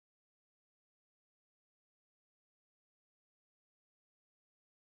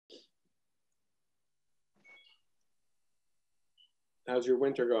How's your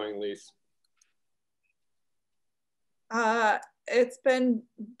winter going, Lise? It's been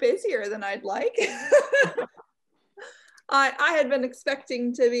busier than I'd like. I had been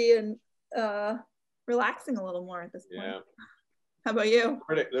expecting to be in relaxing a little more at this point. Yeah. How about you?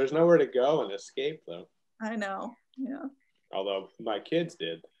 There's nowhere to go and escape, though. I know. Yeah. Although my kids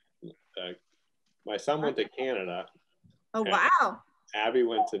did. My son went to Canada. Oh wow. Abby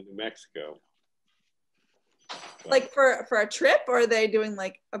went to New Mexico. Like for a trip, or are they doing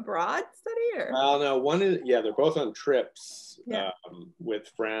like abroad study? Or? Well, no, one is, yeah, they're both on trips Yeah. with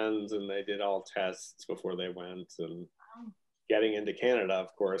friends, and they did all tests before they went. And getting into Canada,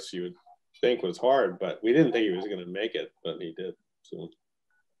 of course, you would think was hard, but we didn't think he was going to make it, but he did. So.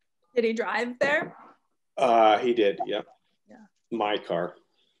 Did he drive there? He did, yeah. Yeah. My car.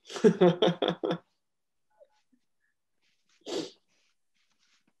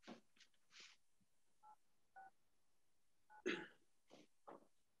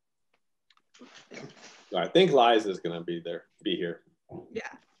 I think Liza's going to be here.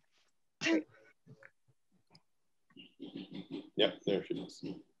 Yeah. Yep, there she is.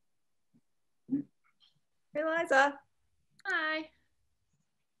 Hey, Liza. Hi.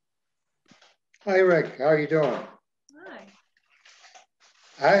 Hi, Rick. How are you doing? Hi.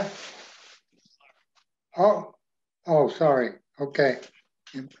 Hi. Oh, sorry. Okay.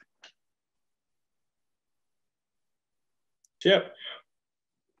 Chip.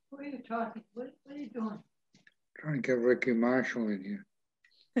 What are you talking? What are you doing? Trying to get Ricky Marshall in here.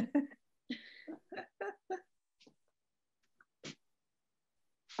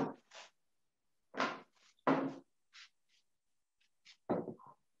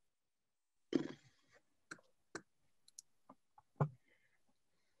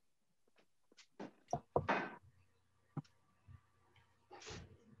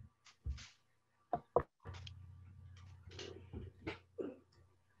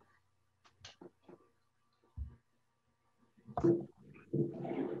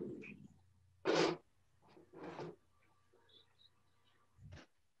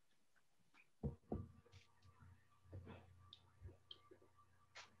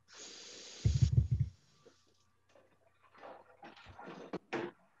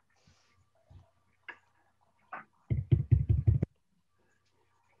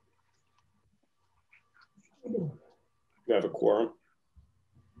 You have a quorum?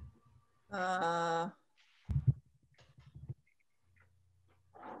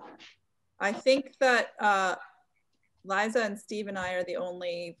 I think that Liza and Steve and I are the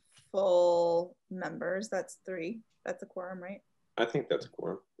only full members. That's 3. That's a quorum, right? I think that's a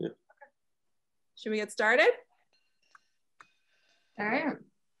quorum, yeah. Okay. Should we get started? All right.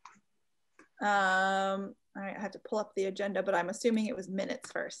 All right, I had to pull up the agenda, but I'm assuming it was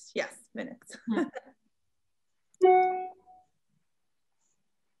minutes first. Yes, minutes.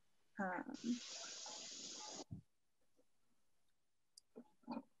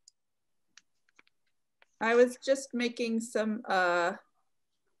 I was just making some minor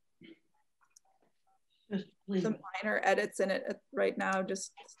edits in it right now,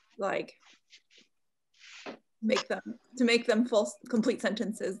 just like make them full complete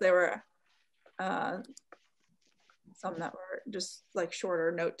sentences. There were some that were just like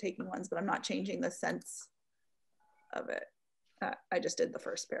shorter note-taking ones, but I'm not changing the sense of it. I just did the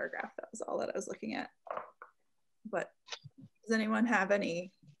first paragraph. That was all that I was looking at. But does anyone have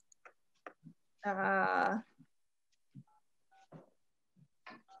any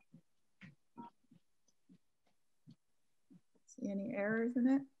see any errors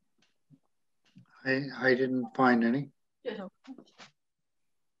in it? I didn't find any. Okay.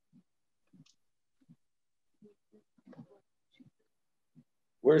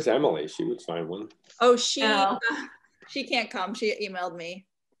 Where's Emily? She would find one. Oh, she can't come. She emailed me.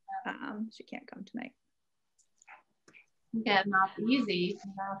 She can't come tonight. Getting off easy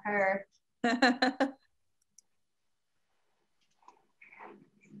without her.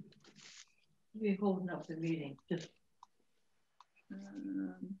 We're holding up the meeting. Just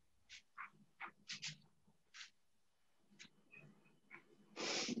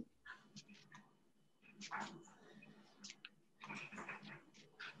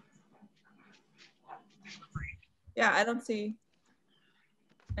yeah, I don't see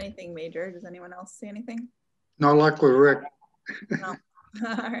anything major. Does anyone else see anything? No luck with Rick. No.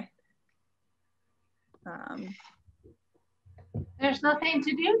 All right. There's nothing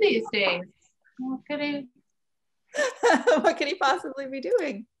to do these days. What could he? What could he possibly be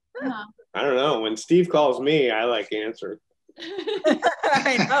doing? I don't know. When Steve calls me, I like answer.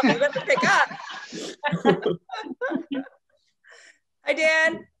 I know. You better pick up. Hi,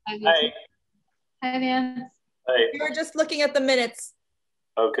 Dan. Hi. Hi, Dan. Hi. We were just looking at the minutes.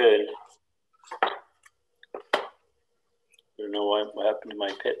 Oh, good. I don't know what happened to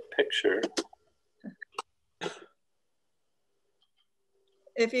my picture.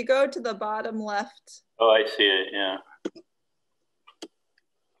 If you go to the bottom left. Oh, I see it, yeah.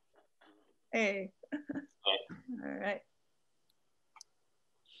 Hey. Okay. All right.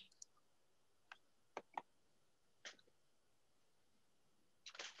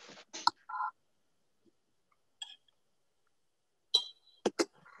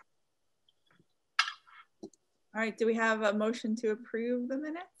 All right, do we have a motion to approve the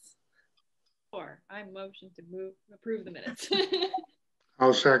minutes? Or I motion to approve the minutes.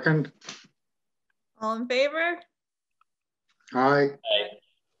 I'll second. All in favor? Aye.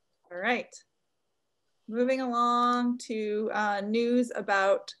 All right. Moving along to news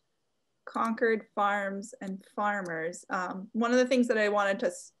about Concord farms and farmers. One of the things that I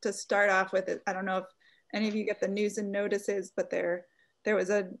wanted to start off with, I don't know if any of you get the news and notices, but there was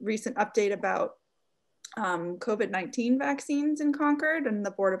a recent update about COVID-19 vaccines in Concord, and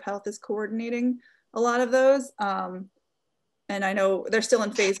the Board of Health is coordinating a lot of those. And I know they're still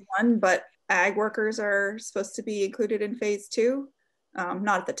in phase 1, but ag workers are supposed to be included in phase 2.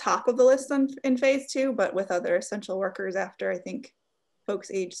 Not at the top of the list in phase 2, but with other essential workers after, I think, folks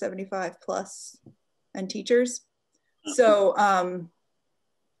age 75 plus and teachers. So,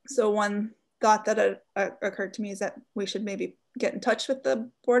 so one thought that occurred to me is that we should maybe get in touch with the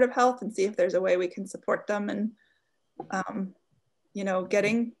Board of Health and see if there's a way we can support them and, you know,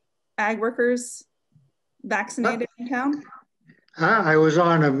 getting ag workers vaccinated in town. I was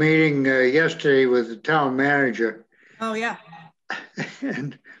on a meeting yesterday with the town manager. Oh yeah.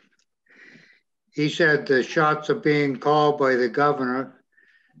 And he said the shots are being called by the governor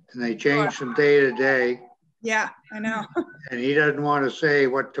and they change from day to day. Yeah, I know. And he doesn't want to say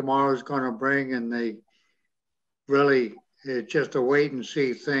what tomorrow's going to bring, and they really, it's just a wait and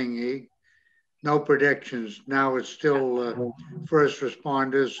see thing. No predictions. Now it's still first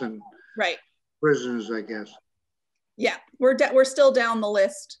responders and right. prisoners, I guess. Yeah, we're still down the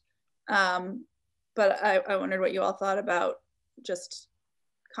list. But I wondered what you all thought about just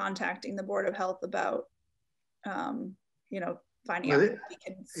contacting the Board of Health about, you know, finding out if we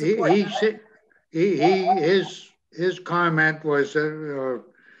can support his comment was that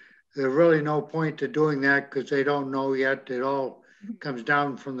there's really no point to doing that because they don't know yet. It all comes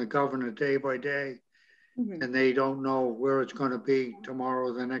down from the governor day by day, and they don't know where it's going to be tomorrow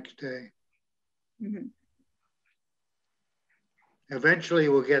or the next day. Eventually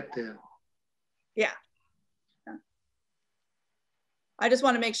we'll get there. Yeah. I just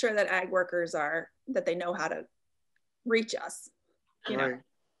want to make sure that ag workers that they know how to reach us. You know?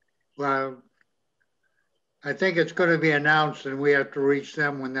 Well, I think it's going to be announced and we have to reach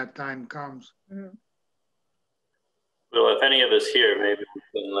them when that time comes. Well, if any of us here, maybe we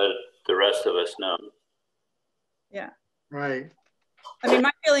can let the rest of us know. Yeah. Right. I mean,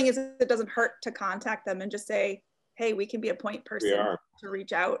 my feeling is it doesn't hurt to contact them and just say, hey, we can be a point person to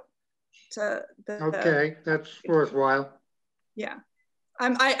reach out to the. Okay, that's worthwhile. Yeah.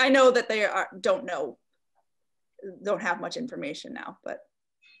 I know that they don't have much information now, but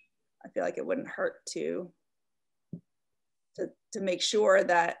I feel like it wouldn't hurt to make sure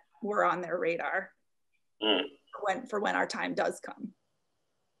that we're on their radar for when our time does come.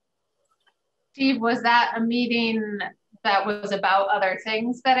 Steve, was that a meeting that was about other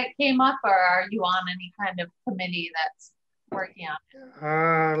things that it came up, or are you on any kind of committee that's working on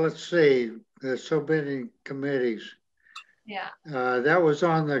it? Let's see. There's so many committees. Yeah. That was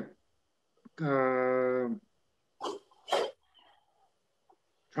on the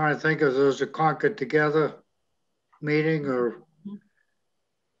trying to think if there was a Concord Together meeting or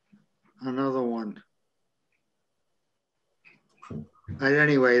another one. But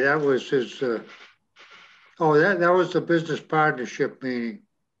anyway, that was his. That was the business partnership meeting.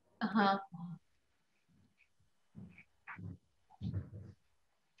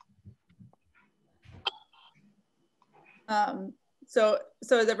 So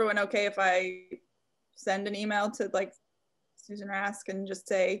is everyone okay if I send an email to like Susan Rask and just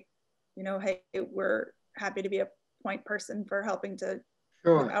say, you know, hey, we're happy to be a point person for helping to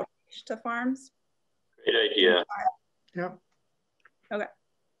outreach to farms? Great idea. Yep. Okay.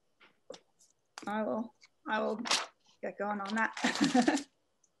 I will get going on that.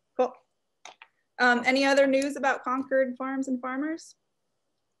 Cool. Any other news about Concord farms and farmers?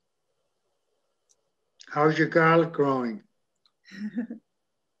 How's your garlic growing?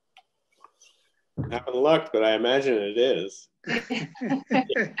 Haven't looked, but I imagine it is.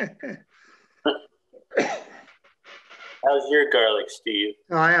 How's your garlic, Steve?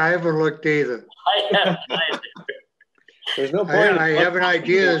 I haven't looked either. I haven't either. There's no point. I have an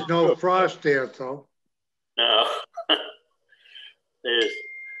idea there's no frost there, though. No.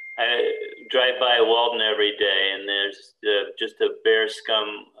 I drive by Walden every day, and there's just a bare scum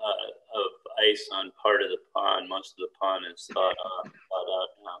of ice on part of the pond. Most of the pond is thawed out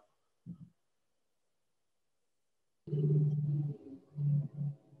now.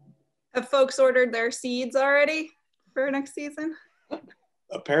 Have folks ordered their seeds already for next season?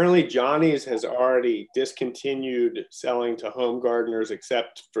 Apparently Johnny's has already discontinued selling to home gardeners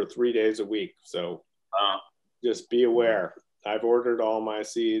except for 3 days a week. So just be aware. I've ordered all my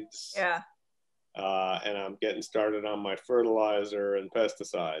seeds. Yeah. And I'm getting started on my fertilizer and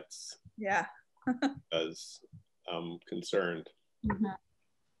pesticides. Yeah. Because I'm concerned. Mm-hmm.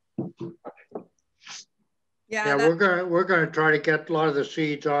 Yeah, we're gonna try to get a lot of the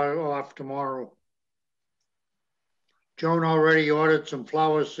seeds off tomorrow. Joan already ordered some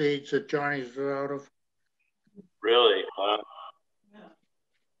flower seeds that Johnny's out of. Really?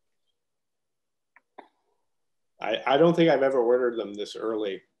 I don't think I've ever ordered them this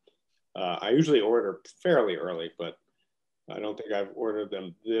early. I usually order fairly early, but I don't think I've ordered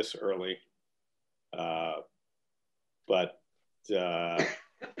them this early. But they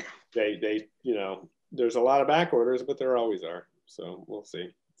you know, there's a lot of back orders, but there always are. So we'll see.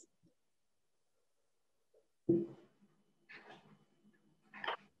 I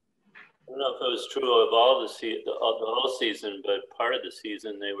don't know if it was true of all the whole season, but part of the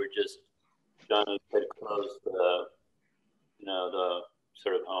season they were just Johnny had closed the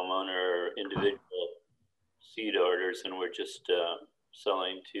sort of homeowner or individual seed orders, and we're just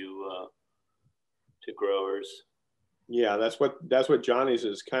selling to growers. Yeah, that's what Johnny's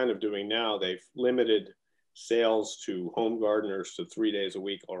is kind of doing now. They've limited sales to home gardeners to 3 days a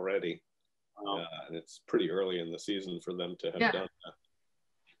week already. And it's pretty early in the season for them to have done that.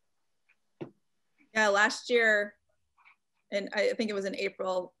 Yeah, last year, and I think it was in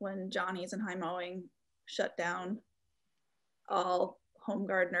April when Johnny's and High Mowing shut down all home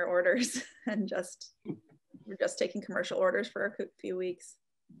gardener orders and we're just taking commercial orders for a few weeks.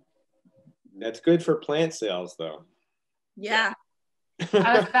 That's good for plant sales, though. Yeah.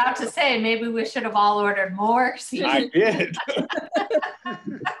 I was about to say, maybe we should have all ordered more seeds. I did.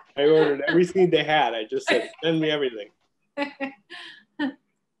 I ordered every seed they had. I just said, send me everything.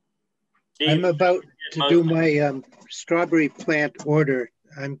 I'm about to do my strawberry plant order.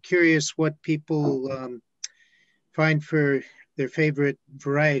 I'm curious what people find for their favorite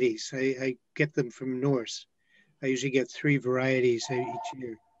varieties. I get them from Norse. I usually get 3 varieties each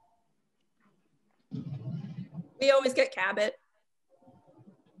year. We always get Cabot.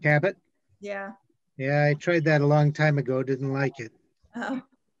 Cabot? Yeah. Yeah, I tried that a long time ago. Didn't like it. Oh.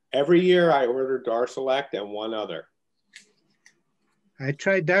 Every year I order Darselect and one other. I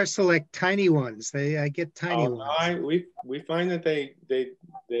tried Darselect tiny ones. I get tiny ones. We find that they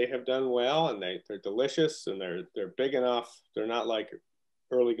have done well, and they're delicious, and they're big enough. They're not like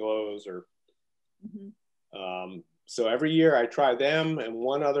early glows or. So every year I try them and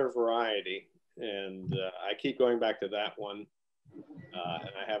one other variety, and I keep going back to that one, and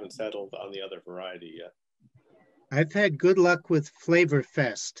I haven't settled on the other variety yet. I've had good luck with Flavor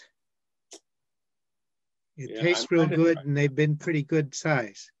Fest. It tastes real good, and they've been pretty good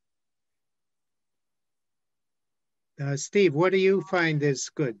size. Steve, what do you find is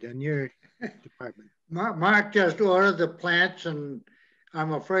good in your department? Mark just ordered the plants, and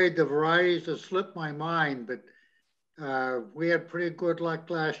I'm afraid the varieties have slipped my mind, but we had pretty good luck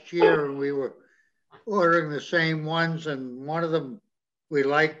last year, and we were ordering the same ones, and one of them we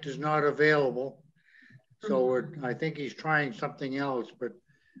liked is not available. So I think he's trying something else, but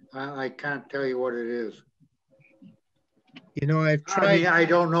I can't tell you what it is. You know, I've tried. I mean, I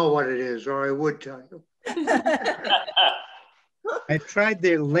don't know what it is, or I would tell you. I've tried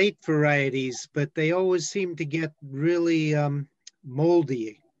their late varieties, but they always seem to get really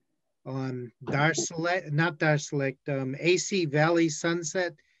moldy. AC Valley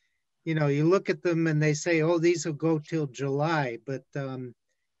Sunset. You know, you look at them and they say, "Oh, these will go till July," but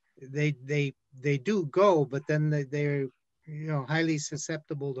they do go, but then they're highly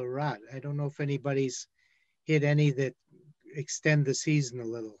susceptible to rot. I don't know if anybody's hit any that extend the season a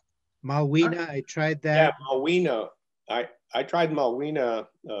little. Malwina, I tried that. Yeah, Malwina. I tried Malwina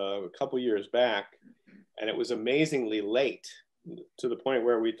a couple years back, and it was amazingly late to the point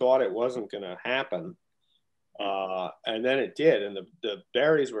where we thought it wasn't going to happen. And then it did, and the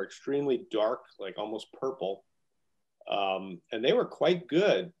berries were extremely dark, like almost purple. And they were quite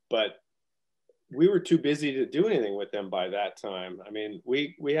good, but we were too busy to do anything with them by that time. I mean,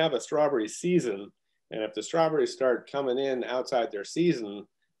 we have a strawberry season, And if the strawberries start coming in outside their season,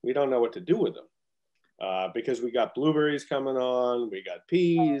 we don't know what to do with them. Because we got blueberries coming on, we got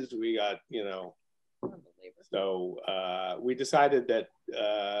peas, we got, you know, so we decided that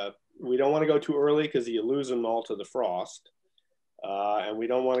we don't want to go too early because you lose them all to the frost. And we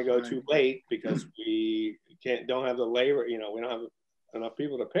don't want to go too late because we don't have the labor, you know, we don't have enough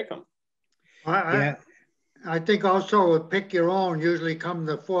people to pick them. I think also pick your own. Usually come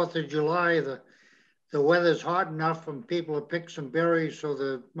the 4th of July, the weather's hot enough for people to pick some berries, so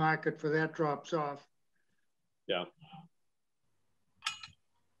the market for that drops off. Yeah.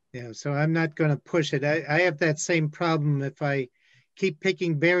 Yeah, so I'm not going to push it. I have that same problem. If I keep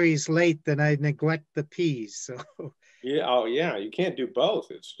picking berries late, then I neglect the peas. So yeah, oh yeah, you can't do both.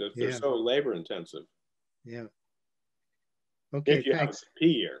 It's just, they're so labor intensive. Yeah. Okay, if you have a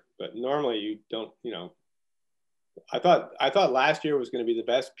pea year, but normally you don't. You know, I thought last year was going to be the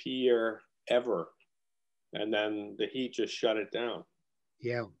best pea year ever, and then the heat just shut it down.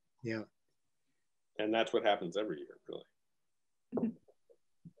 Yeah, yeah. And that's what happens every year, really.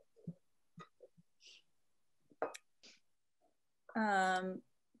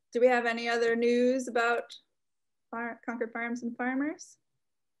 Do we have any other news about Concord Farms and Farmers?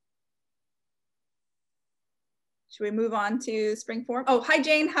 Should we move on to Spring Forum? Oh, hi,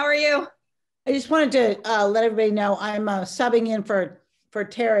 Jane. How are you? I just wanted to let everybody know I'm subbing in for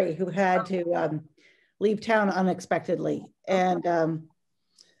Terry, who had to leave town unexpectedly. And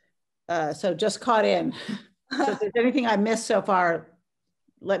so just caught in. So if there's anything I missed so far,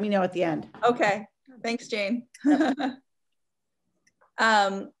 let me know at the end. Okay. Thanks, Jane.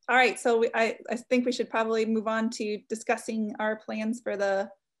 All right. So I think we should probably move on to discussing our plans for the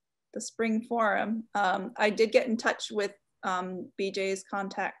Spring Forum. I did get in touch with BJ's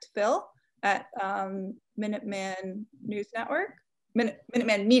contact, Phil, at Minuteman News Network,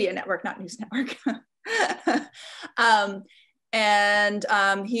 Minuteman Media Network, not News Network. And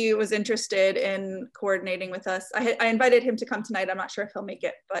he was interested in coordinating with us. I invited him to come tonight. I'm not sure if he'll make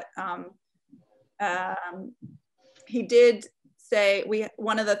it, but he did say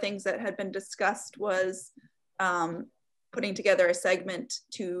one of the things that had been discussed was putting together a segment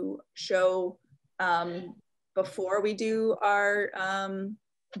to show before we do our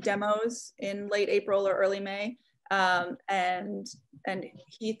demos in late April or early May. And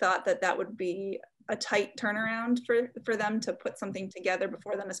he thought that would be a tight turnaround for them to put something together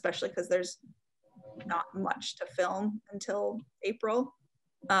before then, especially because there's not much to film until April.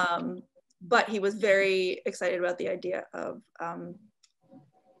 But he was very excited about the idea of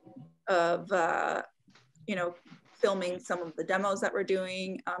you know, filming some of the demos that we're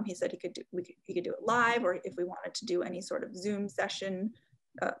doing. He said he could do it live, or if we wanted to do any sort of Zoom session,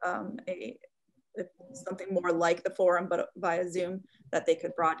 something more like the forum, but via Zoom, that they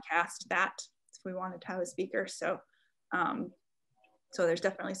could broadcast that if we wanted to have a speaker. So, so there's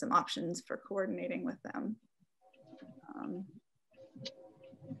definitely some options for coordinating with them.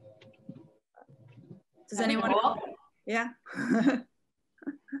 Does anyone? Yeah.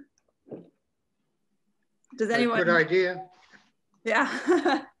 Does anyone? Good idea.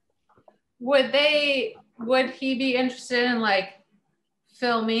 Yeah. Would he be interested in like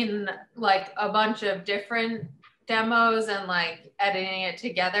filming like a bunch of different demos and like editing it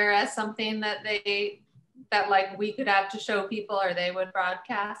together as something that like we could have to show people, or they would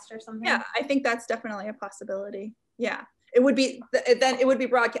broadcast or something? Yeah, I think that's definitely a possibility. Yeah, it would be, then it would be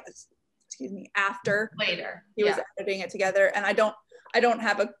broadcast, excuse me, after later he was editing it together. And I don't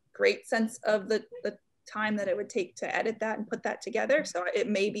have a great sense of the time that it would take to edit that and put that together. So it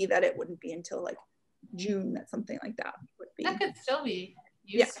may be that it wouldn't be until like June that something like that would be. That could still be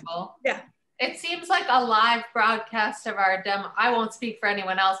useful. Yeah. It seems like a live broadcast of our demo. I won't speak for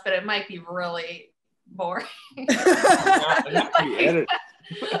anyone else, but it might be really boring. like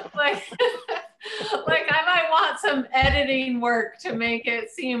I might want some editing work to make it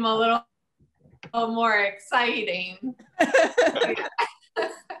seem a little more exciting.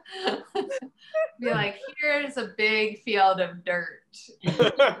 Be like, here's a big field of dirt.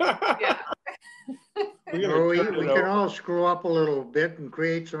 Yeah. We can all screw up a little bit and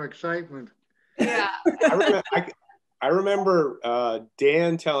create some excitement. Yeah. I remember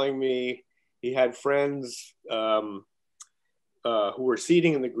Dan telling me he had friends who were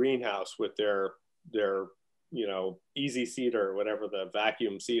seating in the greenhouse with their you know, easy seater, or whatever the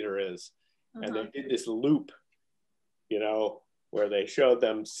vacuum seater is. And they did this loop, you know, where they showed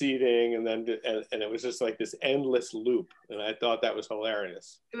them seating, and then and it was just like this endless loop. And I thought that was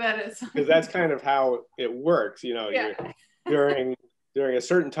hilarious. That is. Because that's kind of how it works, you know. Yeah. During a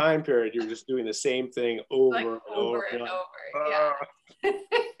certain time period, you're just doing the same thing over and over. Yeah.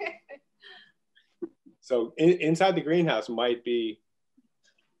 So inside the greenhouse might be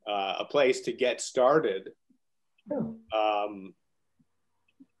a place to get started. You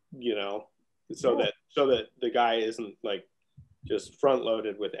know, so that the guy isn't like just front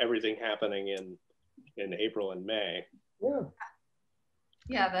loaded with everything happening in April and May.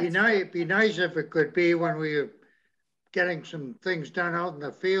 Yeah, that's be nice if it could be when we're getting some things done out in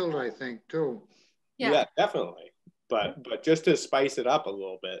the field, I think, too. Yeah, definitely. But just to spice it up a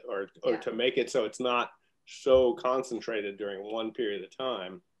little bit, or to make it so it's not so concentrated during one period of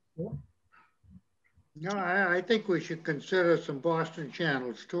time. No, I think we should consider some Boston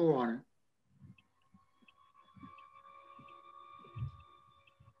channels too on it.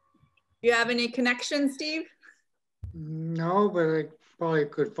 Do you have any connections, Steve? No, but I probably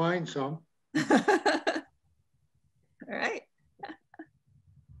could find some. All right.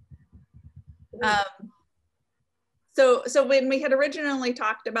 So when we had originally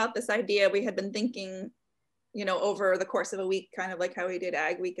talked about this idea, we had been thinking, you know, over the course of a week, kind of like how we did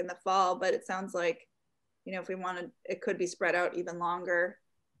Ag Week in the fall, but it sounds like, you know, if we wanted, it could be spread out even longer,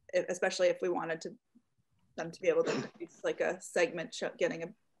 especially if we wanted them to be able to produce like a segment getting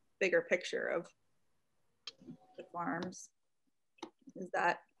a bigger picture of the farms. Is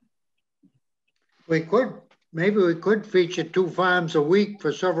that? Maybe we could feature 2 farms a week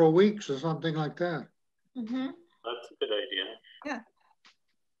for several weeks or something like that. Mm-hmm. That's a good idea. Yeah.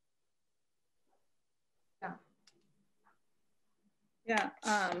 Yeah.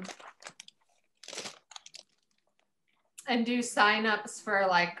 And do signups for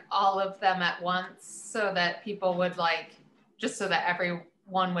like all of them at once so that people would like, just so that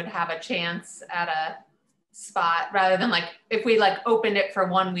everyone would have a chance at a spot, rather than like if we like opened it for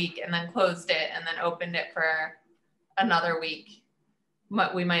 1 week and then closed it and then opened it for another week,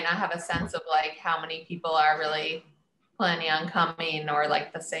 we might not have a sense of like how many people are really planning on coming, or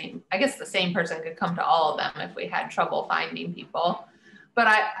like I guess the same person could come to all of them if we had trouble finding people. But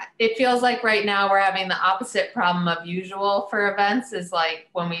it feels like right now we're having the opposite problem of usual for events. Is like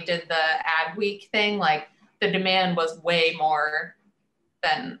when we did the Ag Week thing, like the demand was way more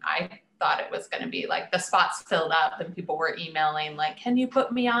than I thought it was going to be. Like the spots filled up and people were emailing like, can you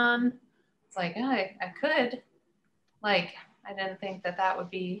put me on? It's like, oh, I could. Like, I didn't think that would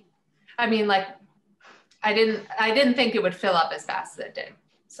be, I mean, like, I didn't think it would fill up as fast as it did.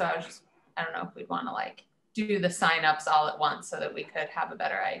 So I don't know if we'd want to like do the signups all at once so that we could have a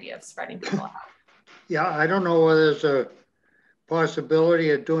better idea of spreading people out. Yeah, I don't know whether there's a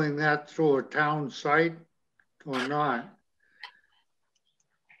possibility of doing that through a town site or not.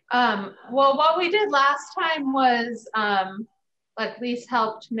 Well, what we did last time was at least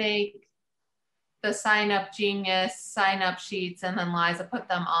helped make the sign up genius sign up sheets, and then Liza put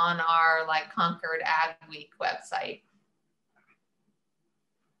them on our like Concord Ag Week website.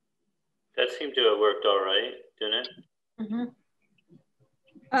 That seemed to have worked all right, didn't it?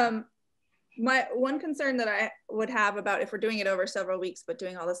 Mm-hmm. My one concern that I would have about if we're doing it over several weeks, but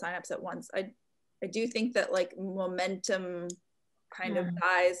doing all the signups at once, I do think that like momentum kind of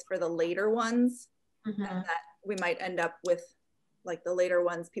dies for the later ones, and that we might end up with like the later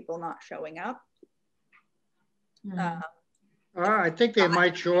ones, people not showing up. I think they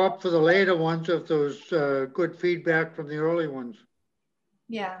might show up for the later ones if there was good feedback from the early ones.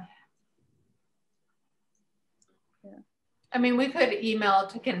 Yeah. I mean, we could email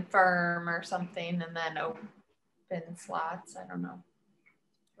to confirm or something and then open slots. I don't know.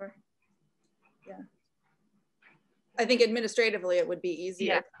 Sure. Yeah. I think administratively it would be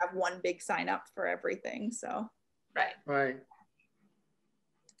easier to have one big sign up for everything. So. Right. Right.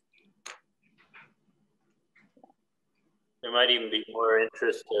 There might even be more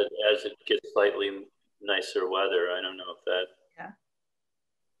interest as it gets slightly nicer weather. I don't know if that.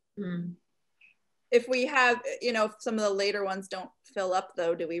 Yeah. If we have, you know, if some of the later ones don't fill up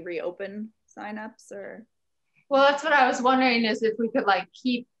though, do we reopen signups or? Well, that's what I was wondering, is if we could like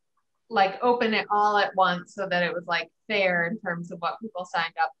open it all at once so that it was like fair in terms of what people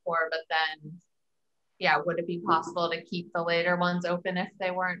signed up for, but then, yeah, would it be possible to keep the later ones open if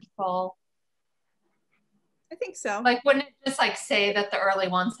they weren't full? I think so. Like, wouldn't it just like say that the early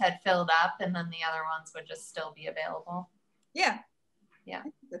ones had filled up and then the other ones would just still be available? Yeah. Yeah. I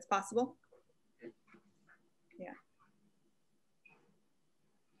think that's possible. Yeah.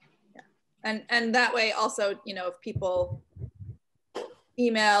 Yeah. And that way also, you know, if people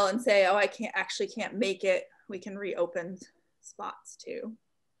email and say, oh, I can't make it, we can reopen spots too.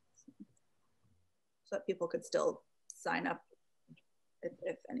 So that people could still sign up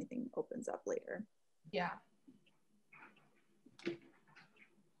if anything opens up later. Yeah.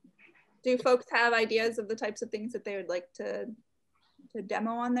 Do folks have ideas of the types of things that they would like to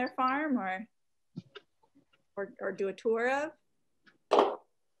demo on their farm, or? or do a tour of?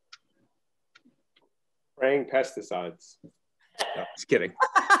 Spraying pesticides. No, just kidding.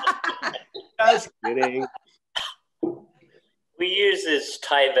 Just kidding. We use this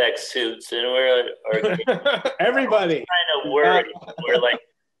Tyvek suits, and we're everybody trying to work. We're like,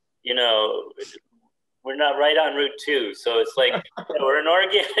 you know, we're not right on Route 2, so it's like we're an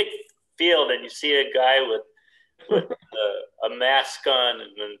organic field, and you see a guy with a mask on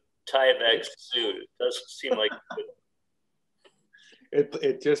and a Tyvek suit. It doesn't seem like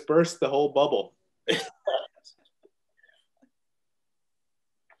it just burst the whole bubble.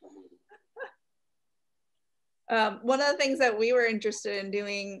 One of the things that we were interested in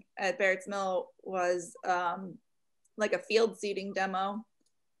doing at Barrett's Mill was like a field seeding demo.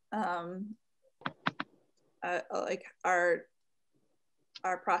 Like our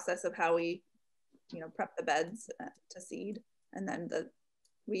process of how we, you know, prep the beds to seed, and then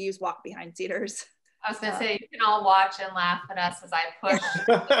we use walk behind seeders. I was gonna say, you can all watch and laugh at us as I push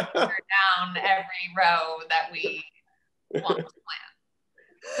down every row that we want to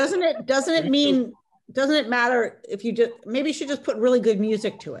plant. Doesn't it matter if you just, maybe you should just put really good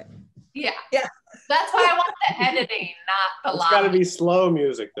music to it. Yeah. Yeah. That's why I want the editing, not the It's got to be slow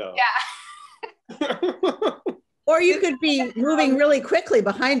music though. Yeah. Or you could be moving really quickly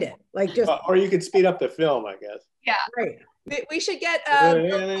behind it. Like just. Or you could speed up the film, I guess. Yeah. Right. We should get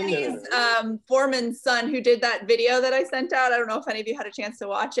Foreman's son who did that video that I sent out. I don't know if any of you had a chance to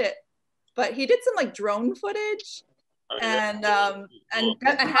watch it, but he did some like drone footage. And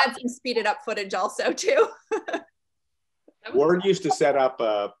had some speeded up footage also too. Ward used to set up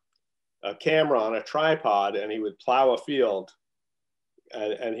a camera on a tripod, and he would plow a field,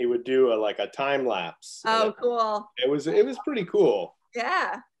 and he would do like a time lapse. Oh, cool! It was pretty cool.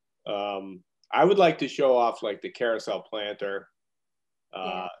 Yeah. I would like to show off like the carousel planter,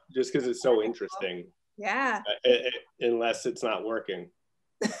 just because it's so interesting. Yeah. Unless it's not working.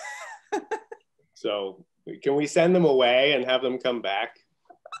 So. Can we send them away and have them come back?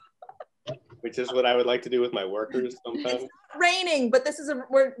 Which is what I would like to do with my workers sometimes. It's not raining, but this is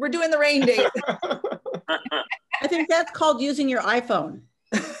we're doing the rain date. I think that's called using your iPhone.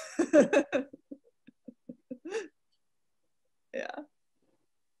 Yeah.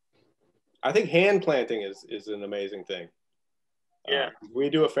 I think hand planting is an amazing thing. Yeah.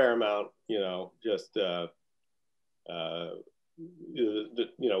 We do a fair amount, you know, just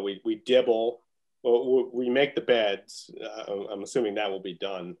we dibble. Well, we make the beds. I'm assuming that will be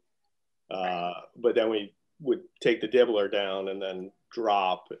done. But then we would take the dibbler down and then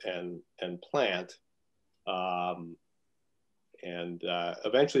drop and plant.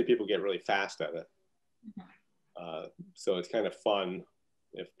 Eventually people get really fast at it. So it's kind of fun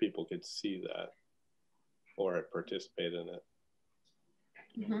if people could see that or participate in it.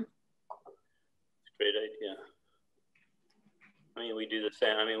 Mm-hmm. It's a great idea. I mean, we do the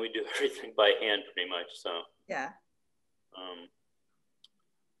same. I mean, we do everything by hand pretty much. So yeah.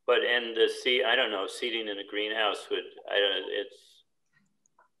 But and the I don't know, seeding in a greenhouse would.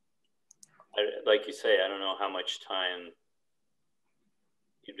 Like you say, I don't know how much time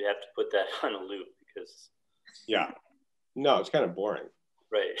you'd have to put that on a loop because. Yeah. No, it's kind of boring.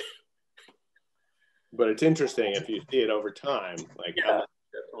 Right. But it's interesting if you see it over time, like yeah,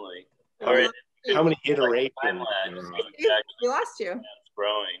 definitely. How many iterations? We lost you. It's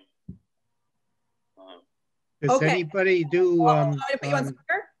growing. Does anybody do? Yeah, I'll put you on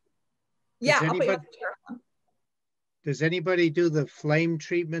speaker. Does anybody do the flame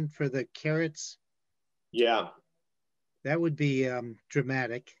treatment for the carrots? Yeah. That would be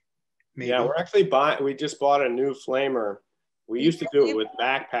dramatic. Maybe. Yeah, we're actually we just bought a new flamer. We used to do it with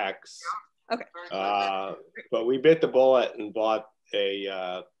backpacks. Okay. But we bit the bullet and bought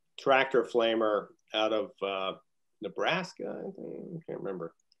a tractor flamer out of Nebraska. I can't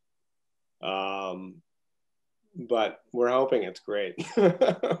remember. But we're hoping it's great.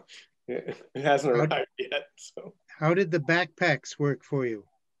 It hasn't arrived yet. So. How did the backpacks work for you?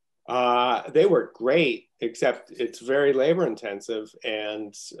 They were great, except it's very labor intensive,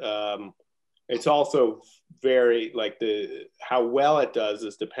 and it's also very how well it does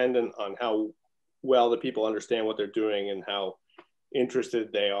is dependent on how well the people understand what they're doing and how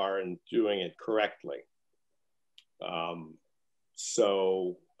interested they are in doing it correctly. I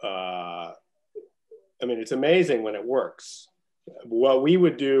mean, it's amazing when it works. What we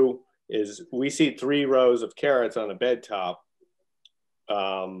would do is we seed 3 rows of carrots on a bed top.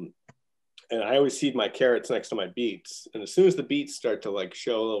 And I always seed my carrots next to my beets. And as soon as the beets start to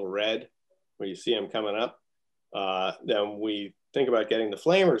show a little red, where you see them coming up, then we think about getting the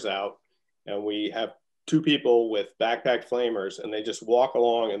flamers out, and we have 2 people with backpack flamers, and they just walk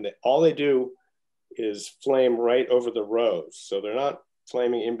along, and all they do is flame right over the rows. So they're not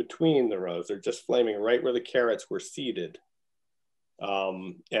flaming in between the rows. They're just flaming right where the carrots were seeded.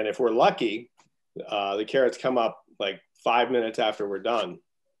 And if we're lucky, the carrots come up like 5 minutes after we're done,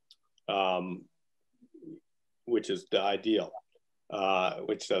 which is the ideal,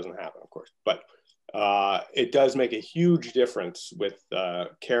 which doesn't happen, of course. But it does make a huge difference with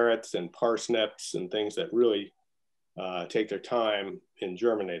carrots and parsnips and things that really take their time in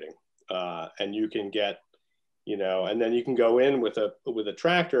germinating. And you can get, you know, and then you can go in with a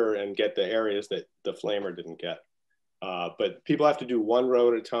tractor and get the areas that the flamer didn't get. But people have to do one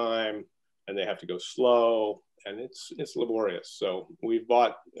row at a time, and they have to go slow, and it's laborious. So we've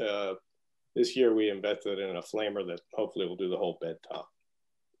bought, this year we invested in a flamer that hopefully will do the whole bed top.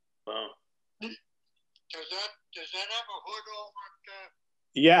 Wow. Does that have a hood over it?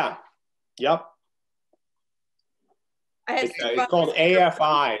 Yeah. Yep. It's called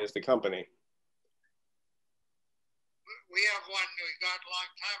AFI is the company. We have one we got a long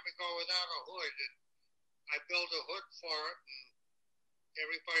time ago without a hood, and I built a hood for it, and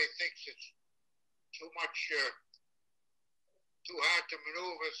everybody thinks it's too much, too hard to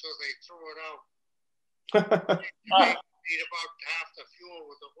maneuver, so they threw it out. They need about half the fuel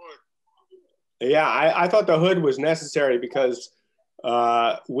with the hood. Yeah, I thought the hood was necessary because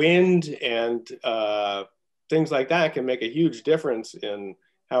wind and things like that can make a huge difference in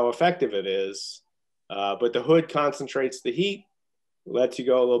how effective it is. But the hood concentrates the heat, lets you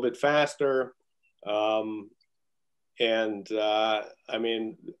go a little bit faster. I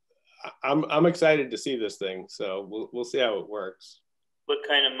mean, I'm excited to see this thing. So we'll see how it works. What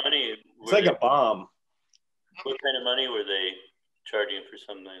kind of money? It's like a bomb. What kind of money were they charging for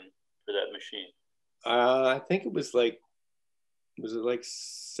something for that machine? I think it was like, was it like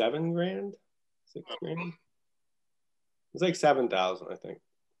 $7 grand? $6 grand? It was like 7,000, I think.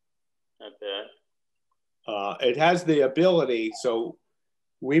 Not bad. It has the ability, so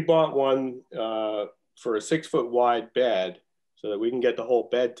we bought one for a 6-foot wide bed so that we can get the whole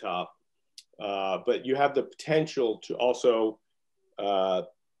bed top. But you have the potential to also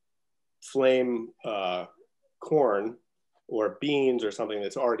flame corn or beans or something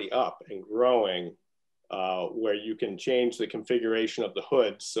that's already up and growing, where you can change the configuration of the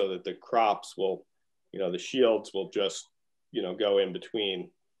hood so that the crops will, you know, the shields will just, you know, go in between.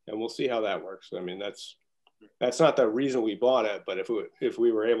 And we'll see how that works. I mean, that's not the reason we bought it, but if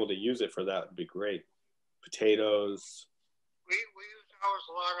we were able to use it for that, it'd be great. Potatoes. We use ours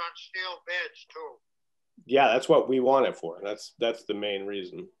a lot on steel beds too. Yeah, that's what we want it for. That's the main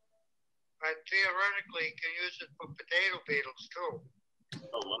reason. And theoretically, you can use it for potato beetles too.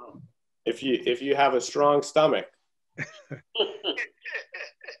 Oh wow! If you have a strong stomach. Oh,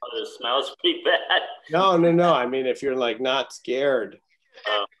 the smell's pretty bad. No. I mean, if you're like not scared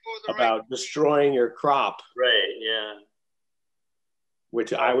about destroying your crop. Right, yeah.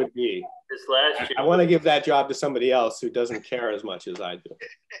 Which I would be. This last year. I want to give that job to somebody else who doesn't care as much as I do.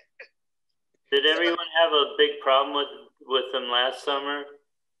 Did everyone have a big problem with them last summer?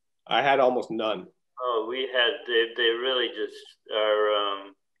 I had almost none. Oh, we had, they really just,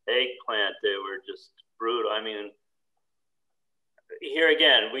 our eggplant, they were just brutal. I mean, here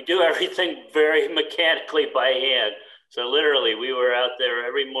again, we do everything very mechanically by hand. So literally we were out there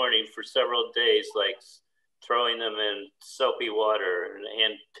every morning for several days, like throwing them in soapy water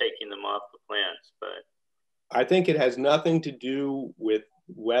and taking them off the plants. But I think it has nothing to do with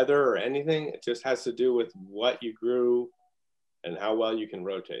weather or anything. It just has to do with what you grew and how well you can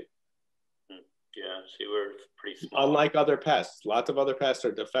rotate. Yeah, see, we're pretty small. Unlike other pests, lots of other pests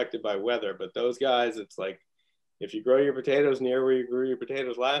are affected by weather, but those guys, it's like, if you grow your potatoes near where you grew your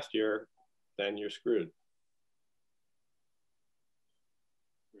potatoes last year, then you're screwed.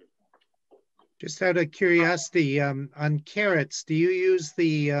 Just out of curiosity, on carrots, do you use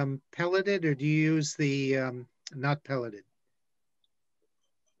the pelleted or do you use the not pelleted?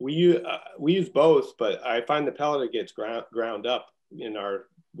 We use both, but I find the pelleted gets ground up in our.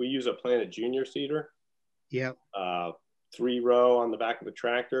 We use a planted junior seeder. Yeah. 3-row on the back of the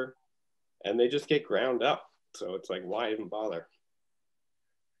tractor, and they just get ground up. So it's like, why even bother?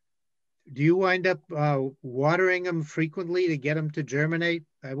 Do you wind up watering them frequently to get them to germinate?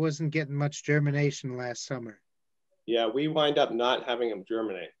 I wasn't getting much germination last summer. Yeah, we wind up not having them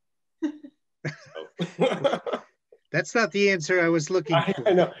germinate. That's not the answer I was looking for.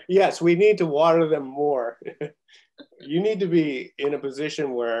 I know. Yes, we need to water them more. You need to be in a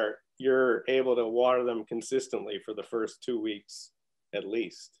position where you're able to water them consistently for the first 2 weeks at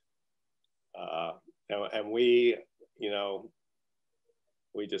least. And we, you know,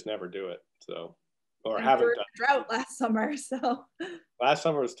 we just never do it. So, or haven't done. Drought last summer, so. Last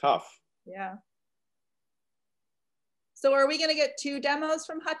summer was tough. Yeah. So are we gonna get 2 demos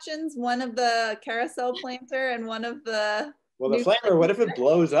from Hutchins? One of the carousel planter and one of the Well, the flamer, what if it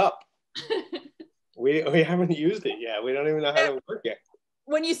blows up? We haven't used it yet. We don't even know how to work it.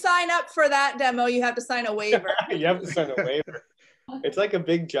 When you sign up for that demo, you have to sign a waiver. You have to sign a waiver. It's like a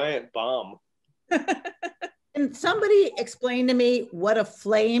big giant bomb. Can somebody explain to me what a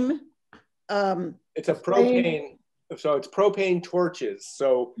flame? It's a propane, so it's propane torches.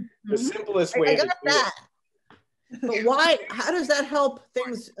 So the simplest way to do that. But why? How does that help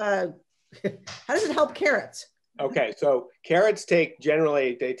things? How does it help carrots? Okay, so carrots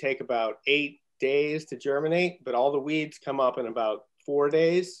generally take about 8 days to germinate, but all the weeds come up in about 4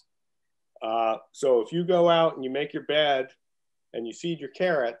 days. So if you go out and you make your bed and you seed your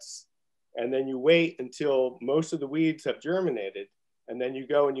carrots, and then you wait until most of the weeds have germinated, and then you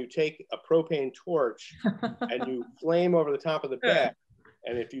go and you take a propane torch and you flame over the top of the bed.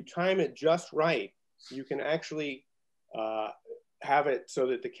 And if you time it just right, you can actually have it so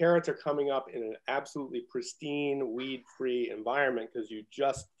that the carrots are coming up in an absolutely pristine, weed-free environment because you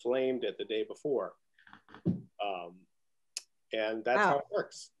just flamed it the day before. And that's how it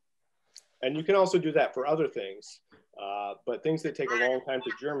works. And you can also do that for other things. But things that take a long time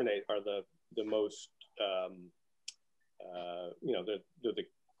to germinate are the most, they're the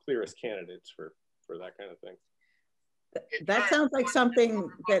clearest candidates for that kind of thing. That sounds like something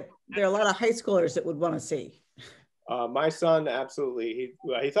that there are a lot of high schoolers that would want to see. My son, absolutely.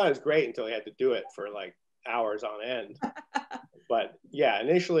 He thought it was great until he had to do it for like hours on end. But yeah,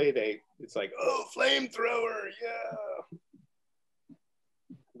 initially it's like, oh, flamethrower, yeah.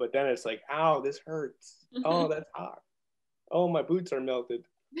 But then it's like, ow, this hurts. Oh, that's hot. Oh, my boots are melted.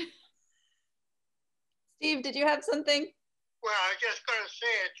 Steve, did you have something? Well, I was just going to say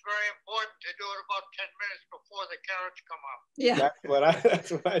it's very important to do it about 10 minutes before the carrots come up. Yeah.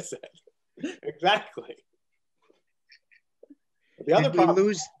 That's what I said. Exactly. The other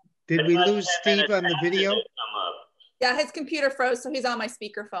did we lose Steve on the video? Yeah, his computer froze, so he's on my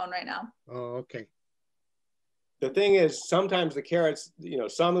speakerphone right now. Oh, okay. The thing is, sometimes the carrots,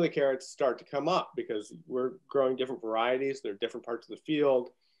 some of the carrots start to come up because we're growing different varieties. They're different parts of the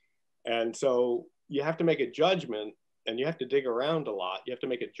field. And so you have to make a judgment, and you have to dig around a lot. You have to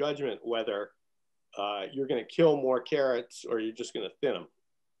make a judgment whether you're going to kill more carrots or you're just going to thin them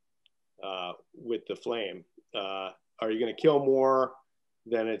with the flame. Are you going to kill more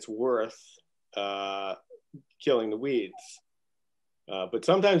than it's worth killing the weeds? But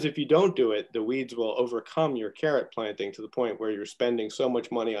sometimes if you don't do it, the weeds will overcome your carrot planting to the point where you're spending so much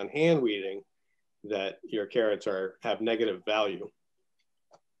money on hand weeding that your carrots have negative value.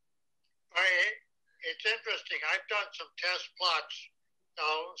 It's interesting. I've done some test plots.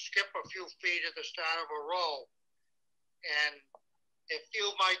 I'll skip a few feet at the start of a row. And if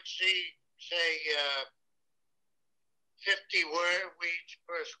you might see, say, 50 weeds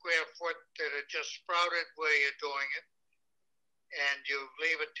per square foot that are just sprouted where you're doing it, and you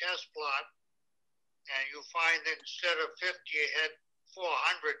leave a test plot, and you find that instead of 50, you had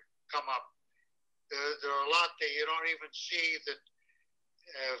 400 come up. There are a lot that you don't even see that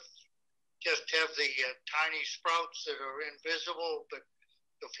just have the tiny sprouts that are invisible, but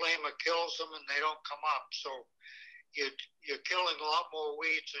the flamer kills them and they don't come up. So you're killing a lot more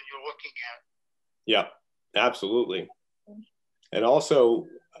weeds than you're looking at. Yeah, absolutely. And also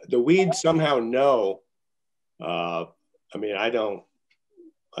the weeds somehow know, I don't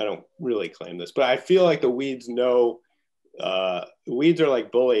really claim this, but I feel like the weeds know, weeds are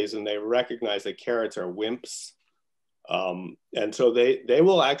like bullies and they recognize that carrots are wimps. And so they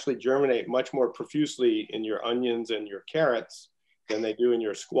will actually germinate much more profusely in your onions and your carrots than they do in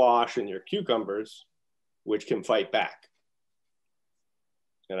your squash and your cucumbers, which can fight back.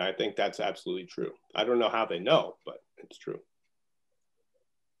 And I think that's absolutely true. I don't know how they know, but it's true.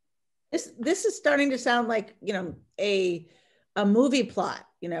 This is starting to sound like, a movie plot,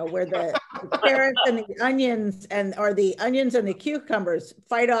 where the carrots and the onions or the onions and the cucumbers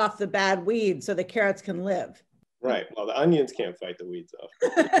fight off the bad weeds so the carrots can live. Right. Well, the onions can't fight the weeds off.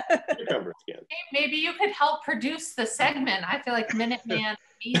 Cucumbers can. Maybe you could help produce the segment. I feel like Minuteman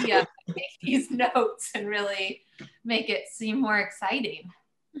Media could take these notes and really make it seem more exciting.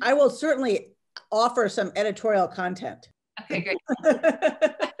 I will certainly offer some editorial content. Okay, great.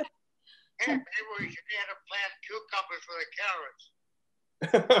 Hey, maybe we should get a plant cucumbers for the carrots.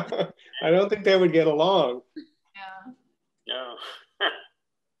 I don't think they would get along. Yeah. No.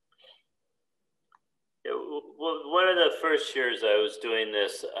 Well, one of the first years I was doing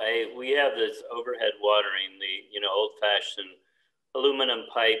this, we have this overhead watering, the old-fashioned aluminum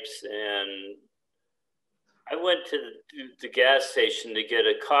pipes, and I went to the gas station to get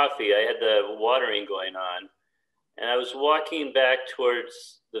a coffee. I had the watering going on, And I was walking back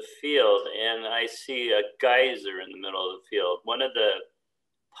towards the field, and I see a geyser in the middle of the field. One of the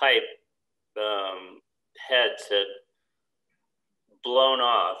pipe heads had blown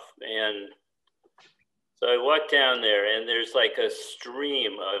off, and so I walked down there, and there's like a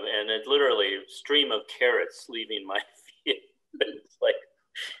stream of, and it literally stream of carrots leaving my feet. It's like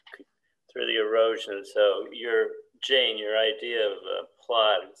through the erosion. So Jane, your idea of a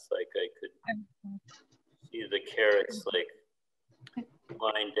plot, it's like I could see the carrots like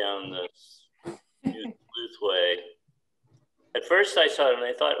flying down this sleuthway. At first I saw it and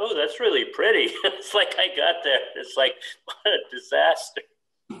I thought, oh, that's really pretty. It's like I got there. It's like, what a disaster.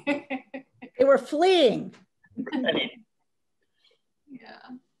 They were fleeing. Right.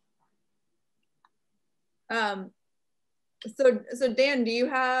 Yeah. So Dan, do you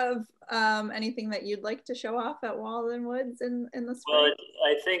have anything that you'd like to show off at Walden Woods in the spring? Well,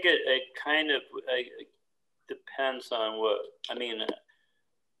 I think it kind of depends on what, I mean,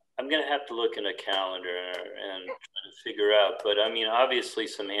 I'm going to have to look in a calendar and try to figure out, but I mean, obviously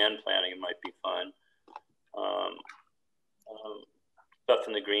some hand planting might be fun. Stuff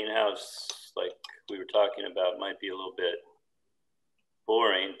in the greenhouse, like we were talking about, might be a little bit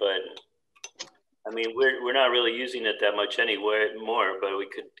boring, but I mean, we're not really using it that much anymore, but we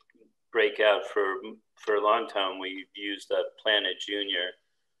could break out for a long time. We used that Planet Junior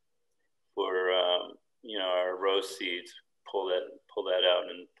for, you know, our rose seeds, pull that out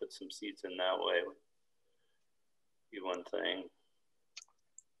and put some seeds in that way. Be one thing.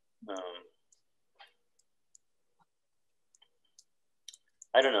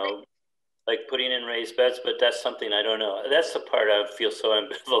 I don't know, like putting in raised beds, but that's something I don't know. That's the part I feel so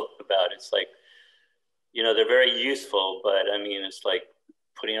ambivalent about. It's like, you know, they're very useful, but I mean, it's like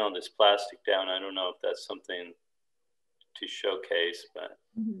putting all this plastic down. I don't know if that's something to showcase, but.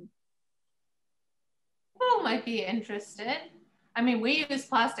 People might be interested. I mean, we use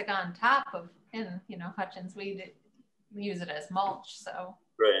plastic on top of, you know, Hutchins, we use it as mulch, so.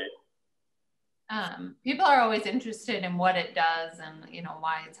 Right. People are always interested in what it does and, you know,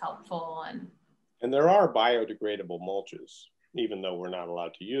 why it's helpful. And there are biodegradable mulches, even though we're not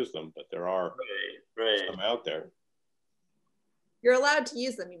allowed to use them, but there are some out there. You're allowed to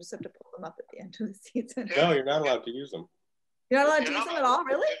use them. You just have to pull them up at the end of the season. No, you're not allowed to use them. You're not allowed to use them at all,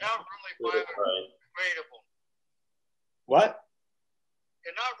 really? They're not really biodegradable. What?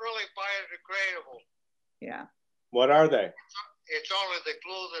 They're not really biodegradable. Yeah. What are they? It's only the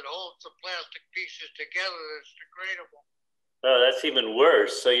glue that holds the plastic pieces together that's degradable. Oh, that's even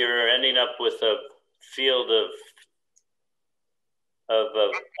worse. So you're ending up with a field of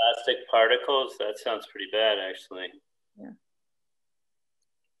plastic particles. That sounds pretty bad, actually. Yeah.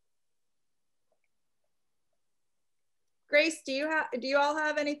 Grace, do you all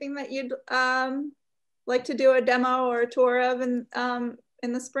have anything that you'd like to do a demo or a tour of in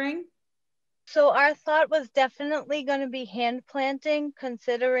the spring? So our thought was definitely going to be hand planting,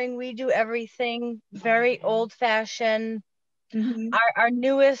 considering we do everything very old fashioned. Mm-hmm. Our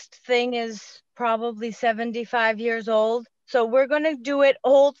newest thing is probably 75 years old. So we're going to do it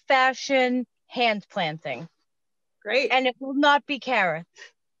old fashioned hand planting. Great. And it will not be carrots.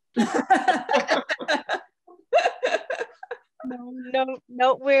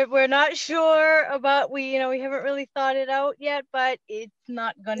 No, we're not sure about, we haven't really thought it out yet, but it's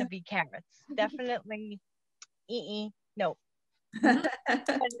not going to be carrots. Definitely, no.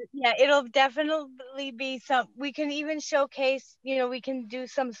 Yeah, it'll definitely be some, we can even showcase, we can do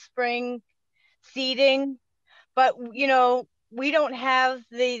some spring seeding, but, we don't have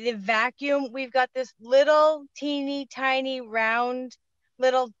the vacuum. We've got this little teeny tiny round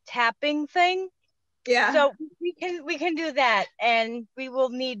little tapping thing. Yeah. So we can do that, and we will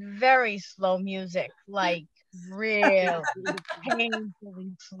need very slow music, like really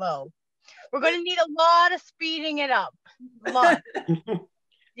painfully slow. We're going to need a lot of speeding it up. A lot.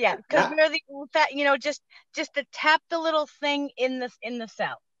 Yeah, because we're the old fat, just to tap the little thing in the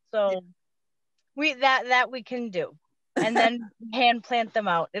cell. So that we can do, and then hand plant them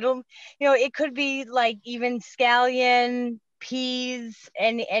out. It'll, it could be like even scallion, peas,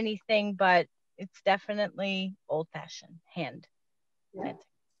 anything, but it's definitely old-fashioned hand planting.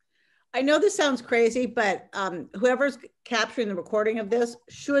 I know this sounds crazy, but whoever's capturing the recording of this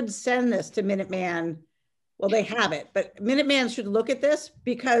should send this to Minuteman. Well, they have it, but Minuteman should look at this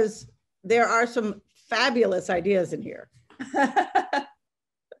because there are some fabulous ideas in here.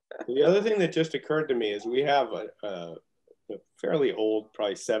 The other thing that just occurred to me is we have a fairly old,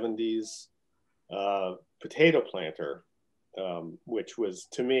 probably 70s potato planter. Which was,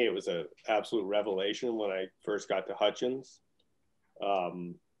 to me, it was an absolute revelation when I first got to Hutchins,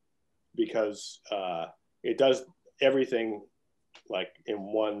 because it everything like in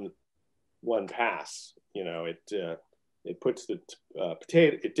one pass. You know, it puts the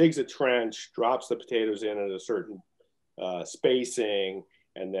potato, it digs a trench, drops the potatoes in at a certain spacing,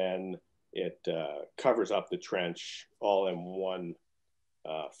 and then it covers up the trench all in one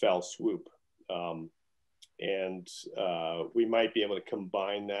fell swoop. And we might be able to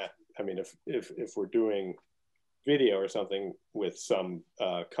combine that. I mean, if we're doing video or something with some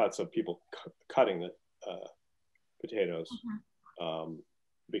cuts of people cutting the potatoes,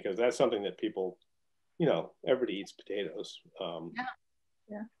 because that's something that people, you know, everybody eats potatoes.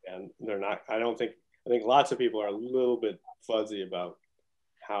 And they're not, I think lots of people are a little bit fuzzy about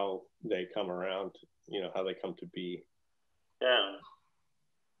how they come around, you know, how they come to be. Yeah.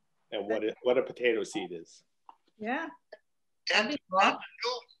 And what a potato seed is. Yeah. That's a new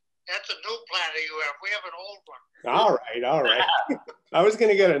planter you have. We have an old one. All right. I was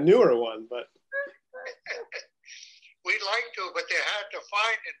going to get a newer one, but. We'd like to, but they're hard to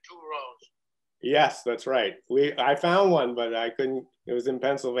find in 2 rows. Yes, that's right. I found one, but I couldn't. It was in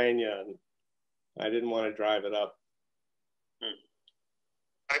Pennsylvania, and I didn't want to drive it up.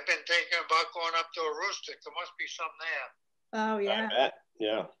 I've been thinking about going up to Aroostook. There must be some there. Oh yeah. I bet.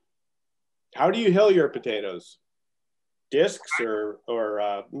 Yeah. How do you hill your potatoes? Discs or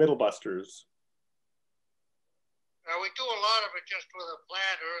middle busters? We do a lot of it just with a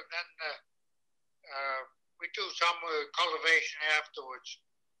planter, and then we do some cultivation afterwards.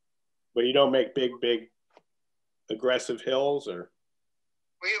 But you don't make big aggressive hills, or?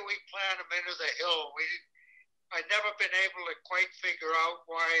 We plant them into the hill. I've never been able to quite figure out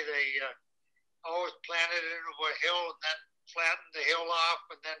why they always planted it into a hill and then flattened the hill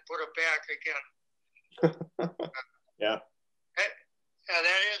off and then put it back again. Yeah. And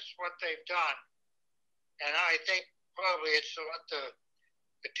that is what they've done. And I think probably it's to let the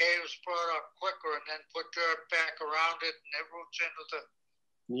potatoes sprout up quicker and then put dirt back around it and it roots into the...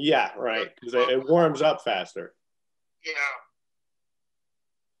 Yeah, right, because it warms up faster. Yeah.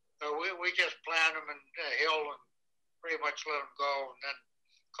 So we just plant them in the hill and pretty much let them go and then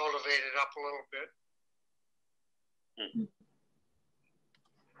cultivate it up a little bit.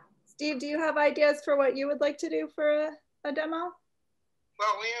 Steve, do you have ideas for what you would like to do for a demo?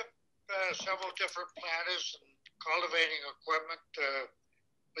 Well, we have several different planters and cultivating equipment.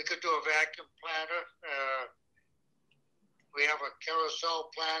 We could do a vacuum planter. We have a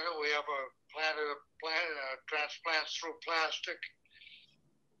carousel planter. We have a planter that transplants through plastic.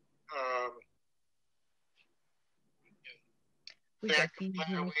 Vacuum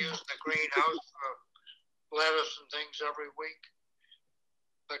planter we use in the greenhouse for lettuce and things every week.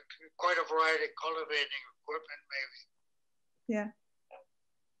 But quite a variety of cultivating equipment, maybe. Yeah.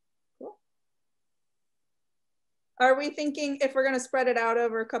 Cool. Are we thinking, if we're going to spread it out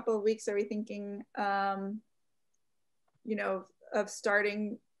over a couple of weeks, are we thinking, you know, of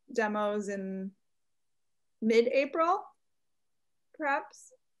starting demos in mid-April,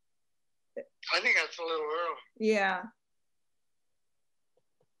 perhaps? I think that's a little early. Yeah.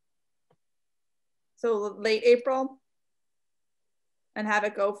 So late April? And have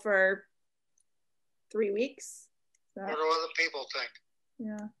it go for 3 weeks? What do other people think?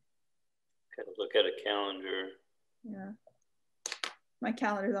 Yeah. Gotta look at a calendar. Yeah. My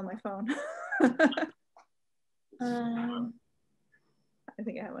calendar's on my phone. I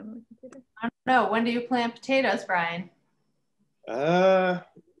think I have one on the computer. I don't know. When do you plant potatoes, Brian?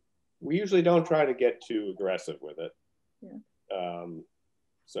 We usually don't try to get too aggressive with it. Yeah.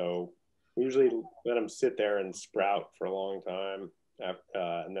 So we usually let them sit there and sprout for a long time,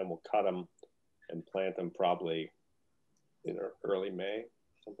 and then we'll cut them and plant them probably in early May,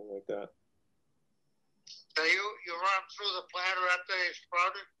 something like that. So you run through the planter after they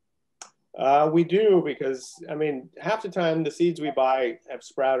sprouted? We do, because I mean, half the time the seeds we buy have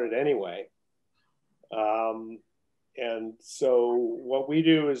sprouted anyway. And so what we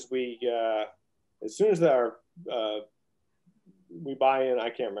do is we, as soon as we buy in, I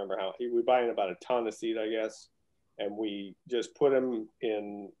can't remember how, we buy in about a ton of seed, I guess, and we just put them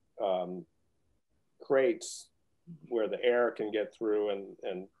in crates where the air can get through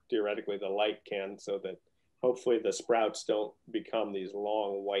and theoretically the light can, so that hopefully the sprouts don't become these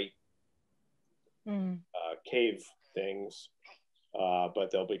long white cave things,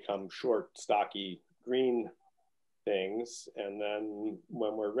 but they'll become short, stocky green things. And then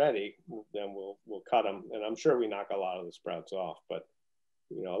when we're ready, then we'll cut them. And I'm sure we knock a lot of the sprouts off, but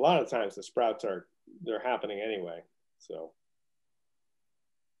you know, a lot of times the sprouts they're happening anyway. So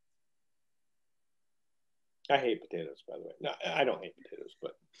I hate potatoes, by the way. No, I don't hate potatoes,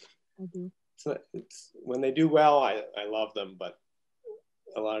 but I do. It's when they do well, I love them, but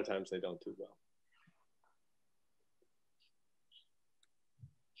a lot of times they don't do well.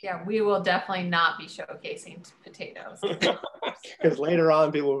 Yeah, we will definitely not be showcasing potatoes. Because later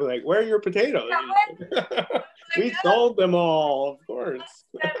on, people will be like, "Where are your potatoes?" Yeah, We sold them all, of course.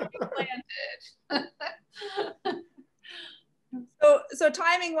 So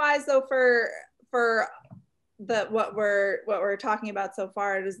timing wise, though, for what we're talking about so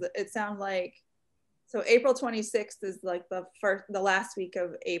far, it sounds like, so April 26th is like the last week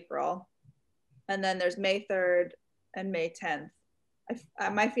of April, and then there's May 3rd and May 10th.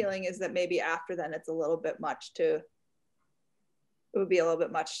 My feeling is that maybe after then it would be a little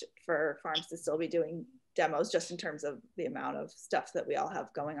bit much for farms to still be doing demos, just in terms of the amount of stuff that we all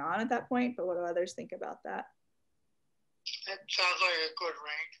have going on at that point. But what do others think about that? That sounds like a good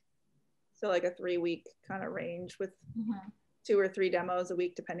range. So like a 3-week kind of range with 2 or 3 demos a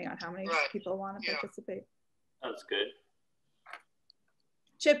week, depending on how many people want to participate. Sounds good.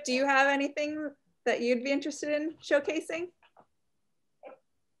 Chip, do you have anything that you'd be interested in showcasing?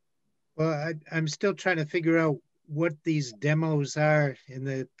 Well, I'm still trying to figure out what these demos are in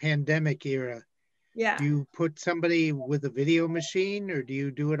the pandemic era. Yeah. Do you put somebody with a video machine, or do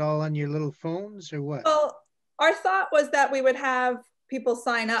you do it all on your little phones, or what? Well, our thought was that we would have people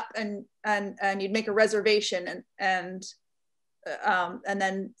sign up and you'd make a reservation and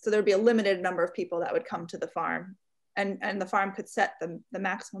then so there'd be a limited number of people that would come to the farm, and the farm could set the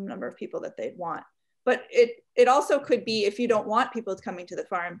maximum number of people that they'd want. But it also could be, if you don't want people coming to the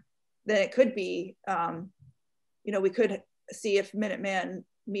farm, then it could be, we could see if Minuteman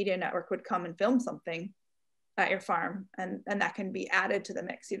Media Network would come and film something at your farm, and that can be added to the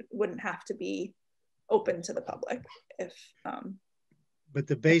mix. You wouldn't have to be open to the public if. But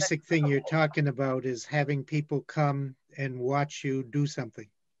the basic thing you're talking about is having people come and watch you do something.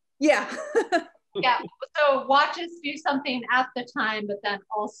 Yeah. Yeah, so watch us do something at the time, but then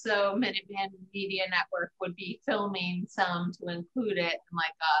also Minuteman Media Network would be filming some to include it in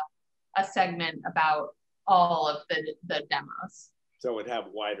like a segment about all of the demos. So it would have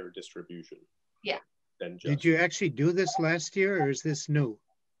wider distribution. Yeah. Than just. Did you actually do this last year, or is this new?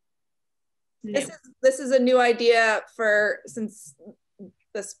 This is a new idea since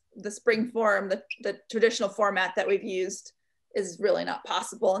the spring forum, the traditional format that we've used is really not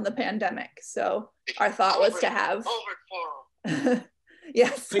possible in the pandemic. So our thought was to have.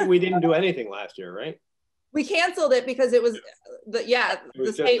 Yes. I think we didn't do anything last year, right? We canceled it because it was the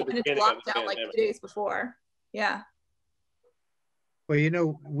state went into lockdown like 2 days before. Yeah.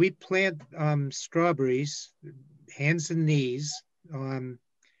 Well, we plant strawberries, hands and knees,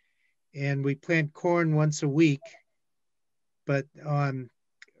 and we plant corn once a week, but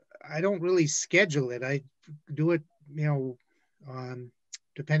I don't really schedule it. I do it,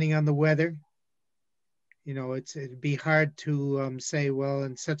 depending on the weather. It'd be hard to say, well,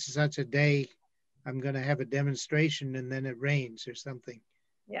 in such and such a day, I'm going to have a demonstration and then it rains or something.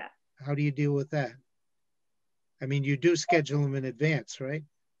 Yeah. How do you deal with that? I mean, you do schedule them in advance, right?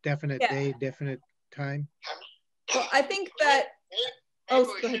 Definite day, definite time. Well, I think that. Maybe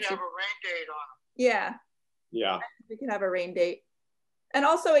we should have a rain date on them. Yeah. Yeah. We could have a rain date, and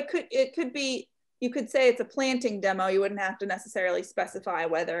also it could be. You could say it's a planting demo. You wouldn't have to necessarily specify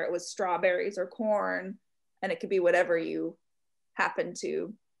whether it was strawberries or corn, and it could be whatever you happen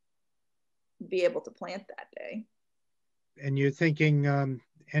to be able to plant that day. And you're thinking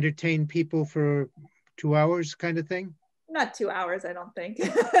entertain people for 2 hours kind of thing? Not 2 hours, I don't think.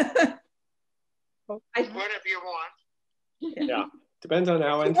 Whatever you want. Yeah, depends on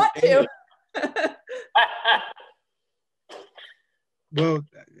how entertaining. Well,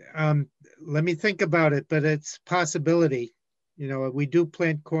 let me think about it, but it's a possibility. We do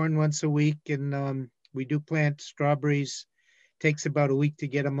plant corn once a week, and we do plant strawberries. Takes about a week to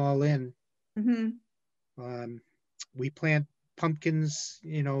get them all in. Mm-hmm. We plant pumpkins,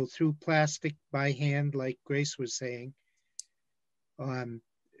 through plastic by hand, like Grace was saying.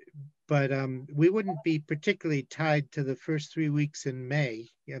 But we wouldn't be particularly tied to the first 3 weeks in May.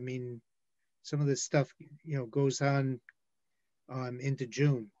 I mean, some of this stuff, goes on into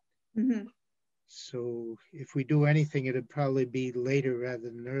June. Mm-hmm. So if we do anything, it'd probably be later rather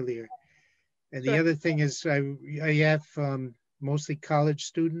than earlier. And the other thing is I have mostly college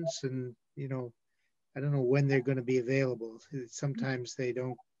students, and, I don't know when they're going to be available. Sometimes they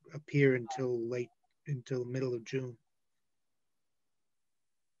don't appear until middle of June.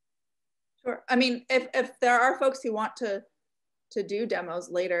 Sure. I mean, if there are folks who want to do demos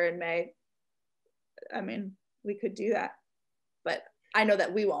later in May, I mean, we could do that, but I know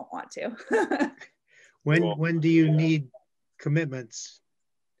that we won't want to. When do you need commitments?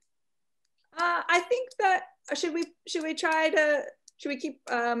 I think that should we keep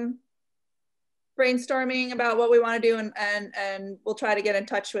brainstorming about what we want to do, and we'll try to get in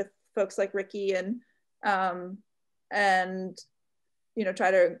touch with folks like Ricky and you know,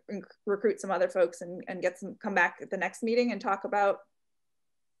 try to recruit some other folks and come back at the next meeting and talk about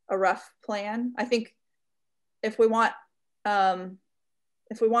a rough plan. I think if we want to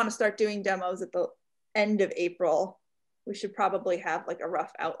start doing demos at the end of April, we should probably have like a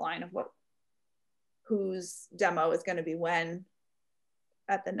rough outline of whose demo is going to be when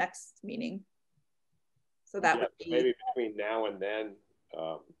at the next meeting. So that would be maybe between now and then,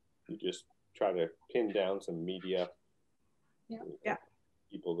 you just try to pin down some media. Yeah.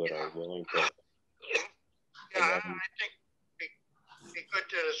 People that are willing to. Yeah, I think it'd be good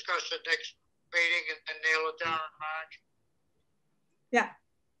to discuss the next meeting and then nail it down in March. Yeah.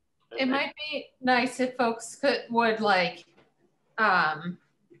 It might be nice if folks could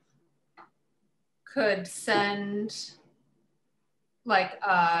send like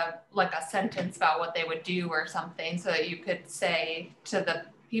a sentence about what they would do or something, so that you could say to the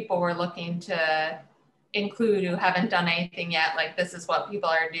people we're looking to include who haven't done anything yet, like, this is what people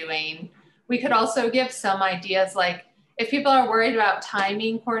are doing. We could also give some ideas, like if people are worried about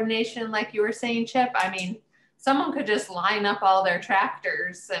timing coordination, like you were saying, Chip, I mean, someone could just line up all their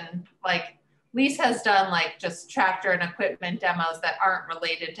tractors, and like Lise has done like just tractor and equipment demos that aren't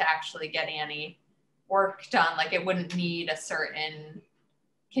related to actually getting any work done. Like it wouldn't need a certain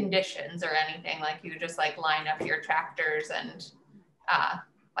conditions or anything. Like you just like line up your tractors, and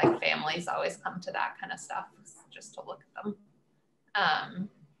like families always come to that kind of stuff just to look at them.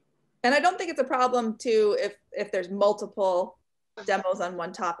 And I don't think it's a problem too if there's multiple demos on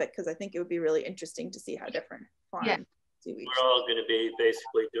one topic, because I think it would be really interesting to see how different farms do each. We're all going to be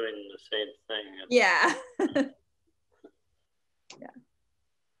basically doing the same thing. Yeah.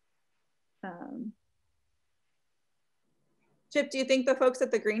 Yeah. Chip, do you think the folks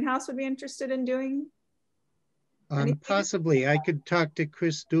at the greenhouse would be interested in doing? Possibly. I could talk to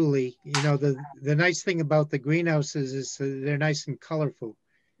Chris Dooley. You know, the nice thing about the greenhouses is they're nice and colorful.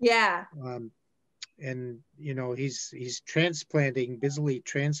 Yeah. And you know, he's busily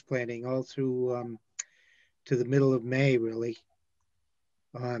transplanting all through to the middle of May, really.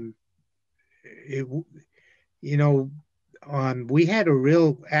 We had a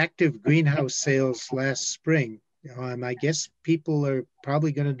real active greenhouse sales last spring. I guess people are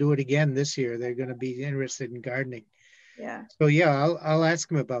probably going to do it again this year. They're going to be interested in gardening. Yeah. So yeah, I'll ask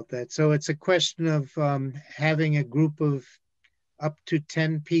them about that. So it's a question of having a group of up to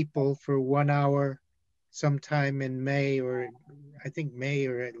 10 people for 1 hour sometime in May, or I think May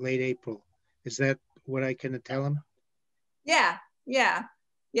or at late April. Is that what I can tell them? Yeah.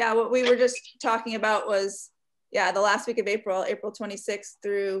 What we were just talking about was, the last week of April 26th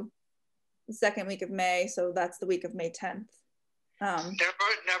through the second week of May. So that's the week of May 10th. Never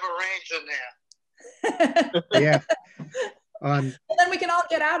rains in there. Yeah. Well, then we can all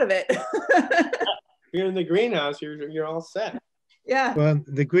get out of it. You're in the greenhouse, you're all set. Yeah. Well,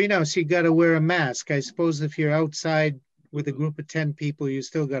 the greenhouse, you got to wear a mask. I suppose if you're outside with a group of 10 people, you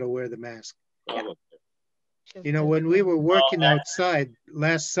still got to wear the mask. Yeah. You know, when we were working outside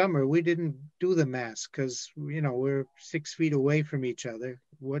last summer, we didn't do the mask because, you know, we're 6 feet away from each other.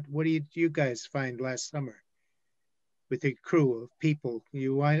 What do you guys find last summer with your crew of people?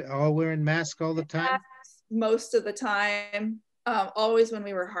 You all wearing masks all the time? Most of the time, always when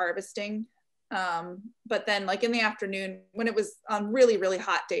we were harvesting. But then like in the afternoon, when it was on really, really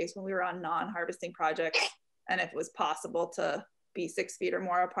hot days, when we were on non-harvesting projects, and if it was possible to be 6 feet or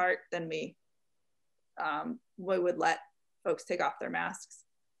more apart, then we would let folks take off their masks.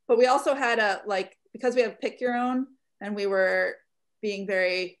 But we also had because we have pick your own, and we were being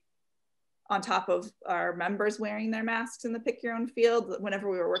very on top of our members wearing their masks in the pick your own field whenever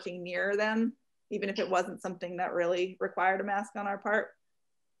we were working near them, even if it wasn't something that really required a mask on our part,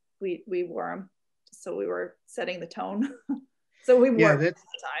 we wore them. So we were setting the tone. So we wore them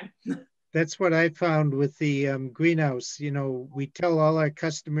all the time. That's what I found with the greenhouse. You know, we tell all our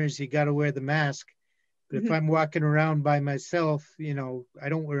customers, you got to wear the mask. But if I'm walking around by myself, you know, I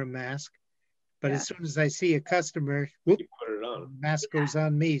don't wear a mask. But as soon as I see a customer, whoop, you put it on. The mask goes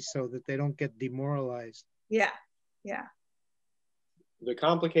on me so that they don't get demoralized. Yeah. The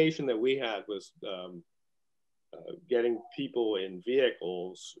complication that we had was getting people in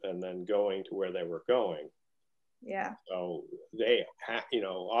vehicles and then going to where they were going. Yeah. So they,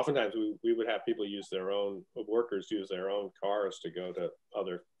 oftentimes we would have people workers use their own cars to go to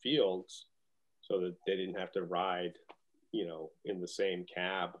other fields so that they didn't have to ride, in the same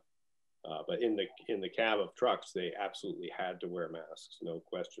cab. But in the cab of trucks, they absolutely had to wear masks, no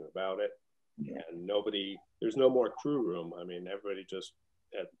question about it. Yeah. And there's no more crew room. I mean, everybody just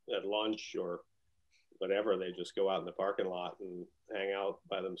at lunch or whatever, they just go out in the parking lot and hang out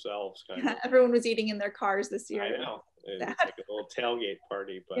by themselves. Kind of. Everyone was eating in their cars this year. I know. It's like a little tailgate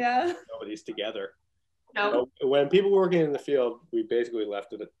party, but yeah, nobody's together. No. So when people working in the field, we basically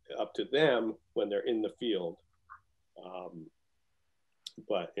left it up to them when they're in the field.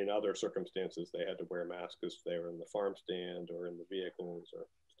 But in other circumstances, they had to wear masks if they were in the farm stand or in the vehicles or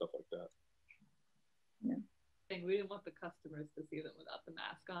stuff like that. Yeah. And we didn't want the customers to see them without the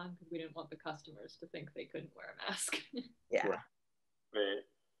mask on because we didn't want the customers to think they couldn't wear a mask. Yeah. Right.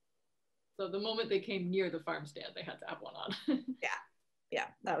 So the moment they came near the farm stand, they had to have one on. Yeah. Yeah.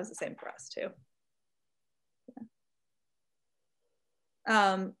 That was the same for us too.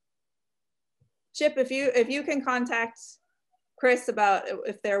 Yeah. Chip, if you can contact Chris about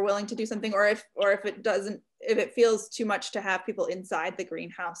if they're willing to do something, or if it feels too much to have people inside the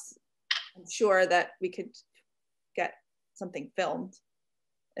greenhouse, I'm sure that we could get something filmed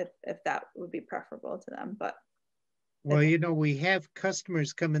if that would be preferable to them. But well, you know, we have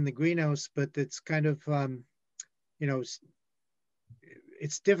customers come in the greenhouse, but it's kind of you know,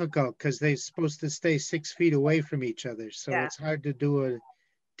 it's difficult because they're supposed to stay 6 feet away from each other, so it's hard to do a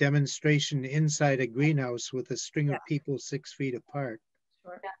demonstration inside a greenhouse with a string of people 6 feet apart.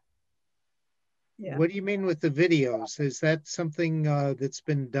 Sure. Yeah. What do you mean with the videos? Is that something that's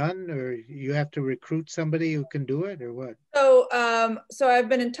been done, or you have to recruit somebody who can do it, or what? So, so I've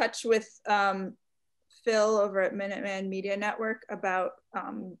been in touch with Phil over at Minuteman Media Network about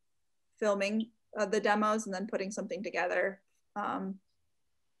filming the demos and then putting something together.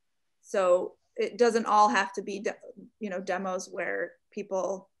 So it doesn't all have to be, demos where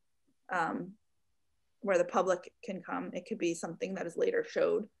people, where the public can come. It could be something that is later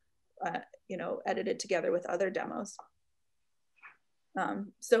showed, edited together with other demos.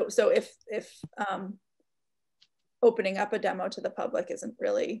 So if opening up a demo to the public isn't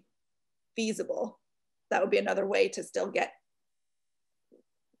really feasible, that would be another way to still get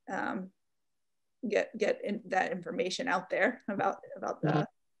that information out there about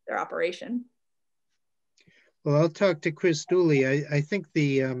their operation. Well, I'll talk to Chris Dooley. I think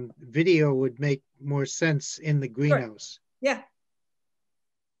the video would make more sense in the greenhouse. Sure. Yeah.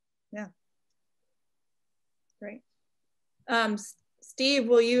 Yeah. Great. Steve,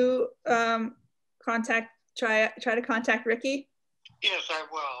 will you try to contact Ricky? Yes, I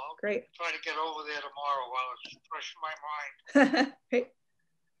will. Great. Try to get over there tomorrow while it's fresh in my mind. Great.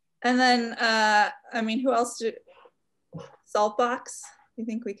 And then, who else? Saltbox, you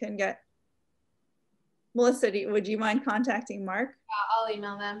think we can get? Melissa, would you mind contacting Mark? I'll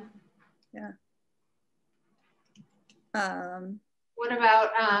email them. Yeah. What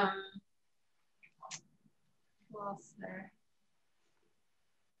about, who else there?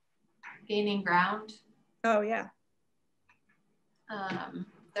 Gaining Ground. Oh, yeah.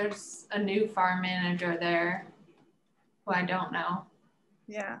 There's a new farm manager there who I don't know.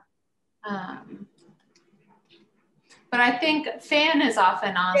 Yeah. But I think Fan is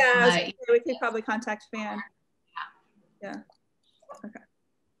often on. Yeah, we could probably contact Fan. Yeah. Okay.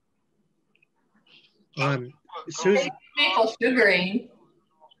 Susan, maple sugaring.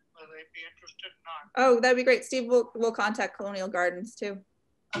 Will they be interested in Oh, that'd be great. Steve will contact Colonial Gardens too.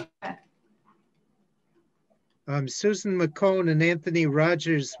 Okay. Susan McCone and Anthony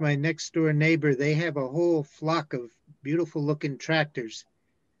Rogers, my next door neighbor, they have a whole flock of beautiful looking tractors.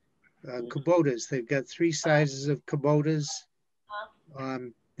 Kubotas. They've got 3 sizes of Kubotas.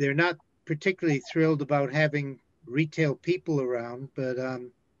 They're not particularly thrilled about having retail people around, but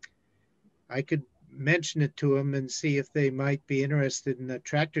I could mention it to them and see if they might be interested in a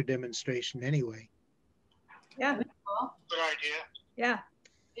tractor demonstration anyway. Yeah. Good idea. Yeah.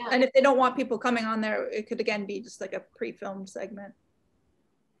 Yeah. And if they don't want people coming on there, it could again be just like a pre-filmed segment.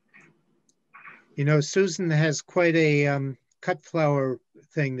 You know, Susan has quite a cut flower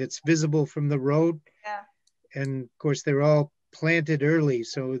thing that's visible from the road. Yeah. And of course, they're all planted early.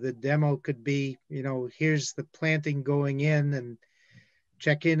 So the demo could be, here's the planting going in, and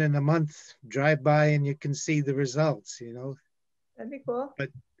check in a month, drive by, and you can see the results, That'd be cool. But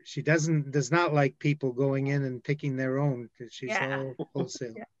she does not like people going in and picking their own, because she's all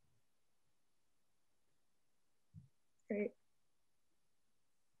wholesale. Yeah. Great.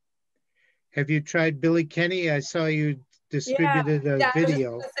 Have you tried Billy Kenny? I saw you distributed a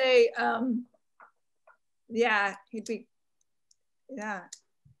video. I was gonna say, he'd be,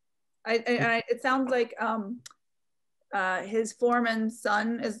 it sounds like his foreman's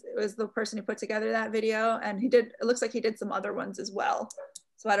son was the person who put together that video, and it looks like he did some other ones as well.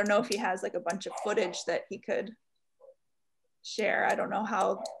 So I don't know if he has like a bunch of footage that he could share. I don't know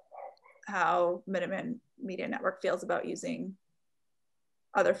how Minuteman Media Network feels about using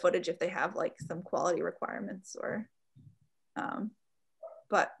other footage if they have like some quality requirements or,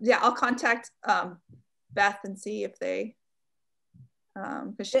 but yeah, I'll contact Beth and see if they,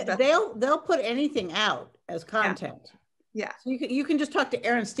 they'll put anything out as content. Yeah. So you can just talk to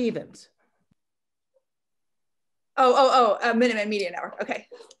Aaron Stevens. Minuteman Media Network. Okay.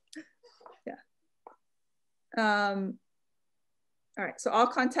 Yeah. All right. So I'll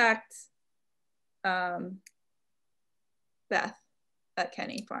contact Beth at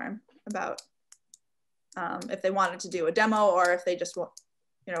Kenny Farm about if they wanted to do a demo or if they just want,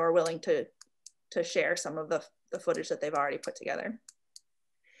 are willing to share some of the footage that they've already put together.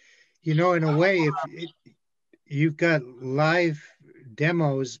 In a way, if you've got live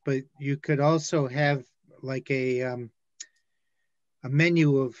demos, but you could also have like a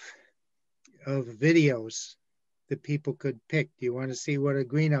menu of videos that people could pick. Do you want to see what a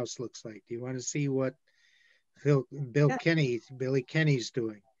greenhouse looks like? Do you want to see what Billy Kenny's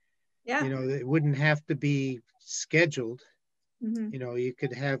doing? Yeah. It wouldn't have to be scheduled. Mm-hmm. You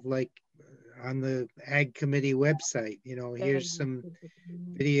could have like on the Ag Committee website, here's some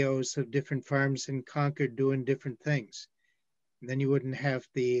videos of different farms in Concord doing different things. And then you wouldn't have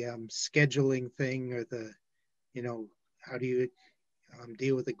the scheduling thing or the, how do you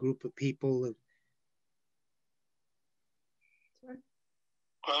deal with a group of people?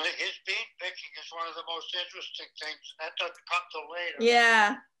 Well, his bean picking is one of the most interesting things. That doesn't come till later.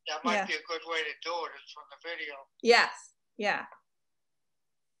 Yeah. That might be a good way to do it. It's from the video. Yes. Yeah.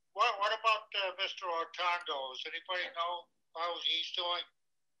 What about Mr. Ortondo? Does anybody know how he's doing?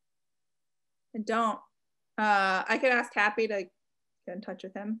 I don't. I could ask Happy to get in touch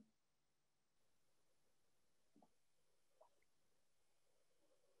with him.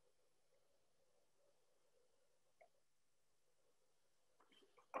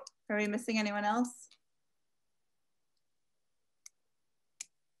 Are we missing anyone else?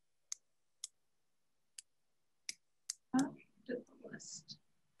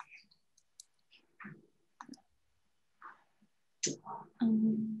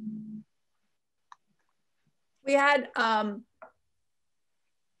 We had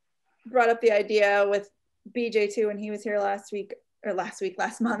brought up the idea with BJ too when he was here last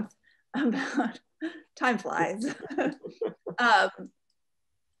month about time flies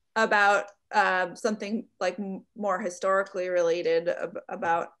about something like more historically related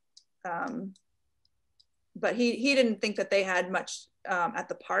about but he didn't think that they had much at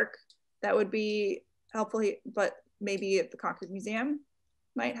the park that would be helpful, but maybe at the Concord Museum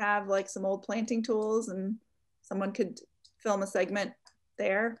might have like some old planting tools and someone could film a segment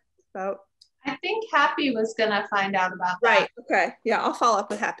there about. I think Happy was gonna find out about that. Right, okay, yeah, I'll follow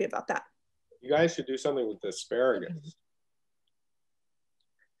up with Happy about that. You guys should do something with the asparagus,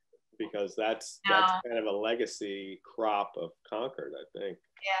 because that's kind of a legacy crop of Concord, I think.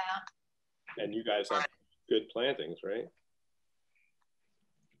 Yeah. And you guys have good plantings, right?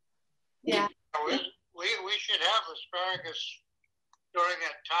 Yeah. We should have asparagus during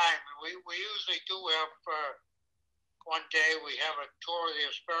that time. We usually do have one day we have a tour of the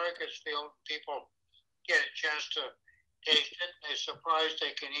asparagus field. People get a chance to taste it. They're surprised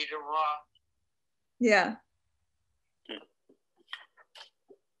they can eat it raw. Yeah.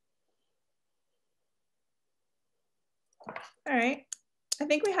 All right. I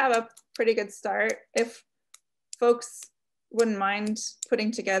think we have a pretty good start. If folks wouldn't mind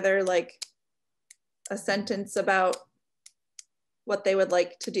putting together like a sentence about what they would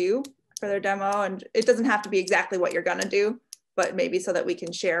like to do for their demo, and it doesn't have to be exactly what you're gonna do, but maybe so that we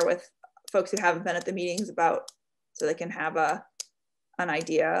can share with folks who haven't been at the meetings about, so they can have an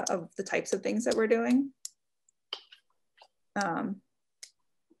idea of the types of things that we're doing. And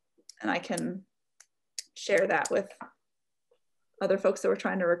I can share that with other folks that we're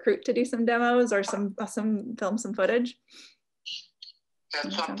trying to recruit to do some demos or some film some footage.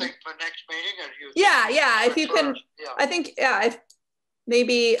 That's something for next meeting, or you? Yeah, if you can, I think, if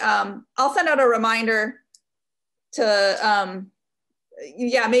maybe I'll send out a reminder to,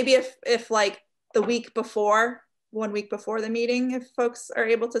 maybe if like the week before, 1 week before the meeting, if folks are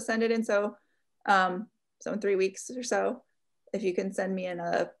able to send it in. So in 3 weeks or so, if you can send me in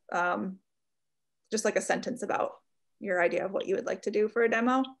a, just like a sentence about your idea of what you would like to do for a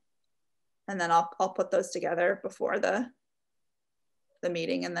demo. And then I'll put those together before the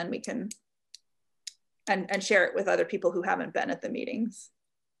meeting, and then we can, and share it with other people who haven't been at the meetings.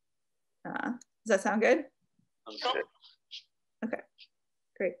 Does that sound good? Okay,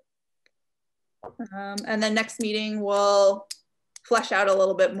 great. And then next meeting, we'll flesh out a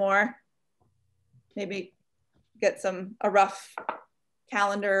little bit more, maybe get a rough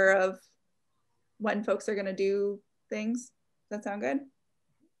calendar of when folks are gonna do things. Does that sound good?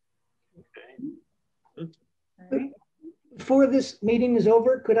 Before this meeting is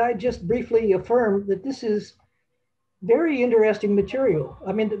over, could I just briefly affirm that this is very interesting material?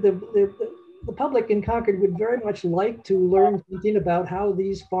 I mean, the public in Concord would very much like to learn something about how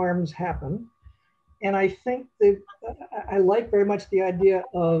these farms happen. And I think that I like very much the idea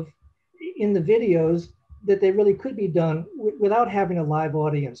of, in the videos, that they really could be done without having a live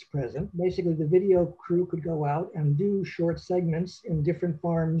audience present. Basically, the video crew could go out and do short segments in different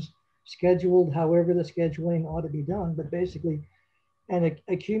farms, scheduled however the scheduling ought to be done, but basically, and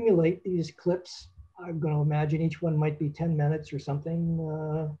accumulate these clips. I'm going to imagine each one might be 10 minutes or something.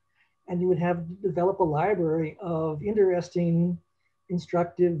 And you would have develop a library of interesting,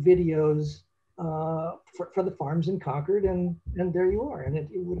 instructive videos for the farms in Concord, and there you are. And it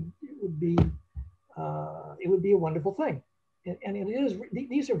would be a wonderful thing. And it is,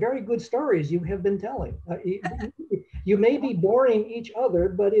 these are very good stories you have been telling. You may be boring each other,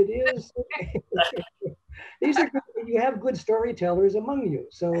 but it is, these are good, you have good storytellers among you.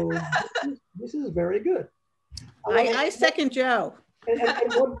 So this is very good. I second Joe. And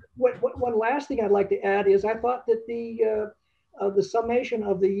one last thing I'd like to add is I thought that the summation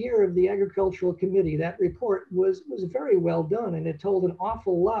of the year of the Agricultural Committee, that report was very well done, and it told an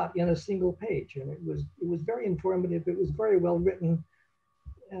awful lot in a single page, and it was very informative. It was very well written,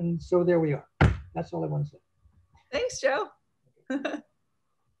 and so there we are. That's all I want to say. Thanks, Joe.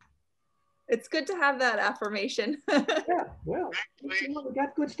 It's good to have that affirmation. Yeah, well, we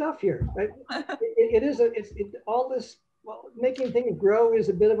got good stuff here. Right? All this. Well, making things grow is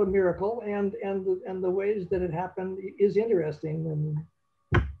a bit of a miracle, and the ways that it happened is interesting, and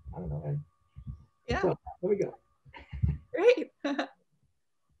I don't know. Yeah. So there we go. Great.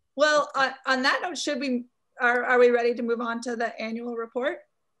 Well, on that note, are we ready to move on to the annual report?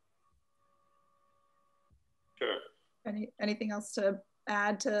 Sure. Anything else to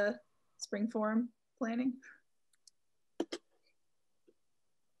add to spring forum planning?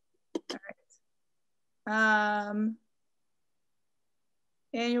 All right.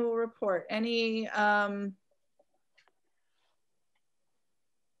 Annual report. Anything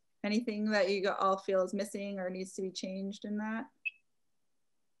that you all feel is missing or needs to be changed in that?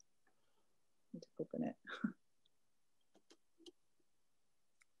 Need to open it.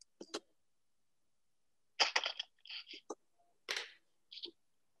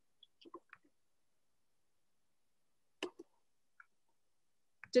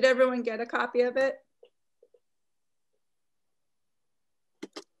 Did everyone get a copy of it?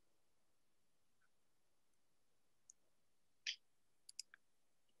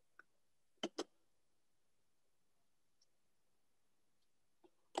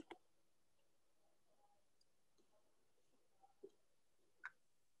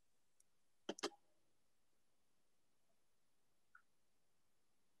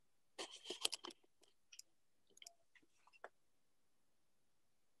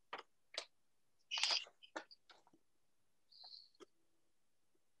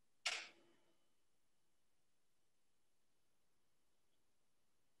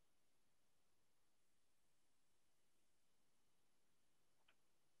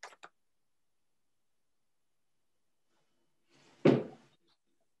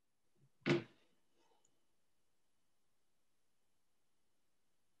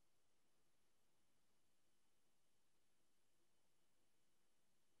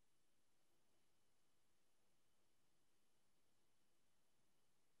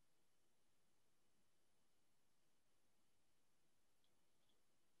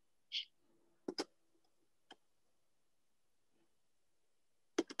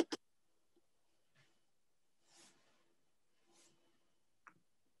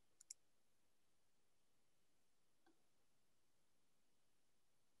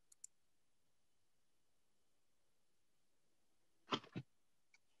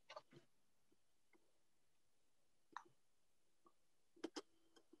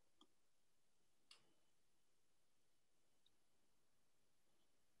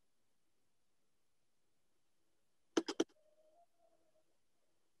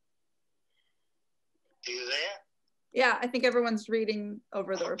 Are you there? Yeah, I think everyone's reading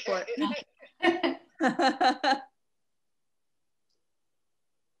over the report.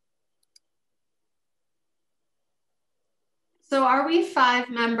 So are we 5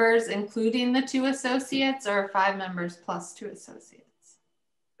 members, including the 2 associates, or 5 members plus 2 associates?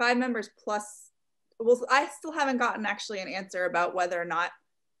 5 members plus, well, I still haven't gotten actually an answer about whether or not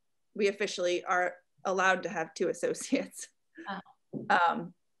we officially are allowed to have 2 associates.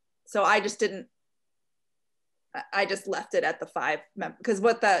 Oh. So I just left it at the 5 members, because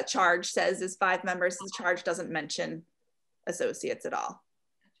what the charge says is 5 members. The charge doesn't mention associates at all.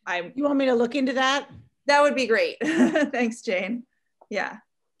 You want me to look into that? That would be great. Thanks, Jane. Yeah.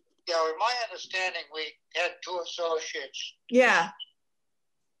 Yeah, with my understanding, we had 2 associates. Yeah.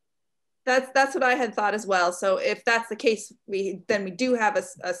 That's what I had thought as well. So if that's the case, then we do have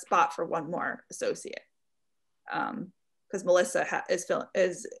a spot for 1 more associate. Because Melissa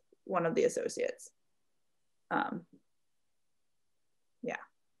is one of the associates. Yeah.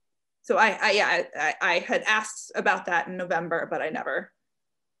 So I had asked about that in November, but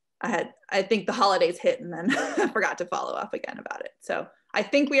I think the holidays hit and then I forgot to follow up again about it. So I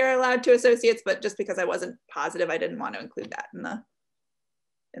think we are allowed 2 associates, but just because I wasn't positive, I didn't want to include that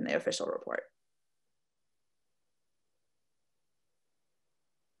in the official report.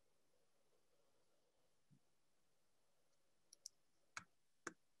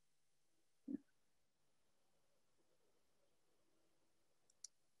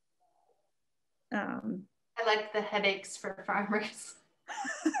 I like the headaches for farmers.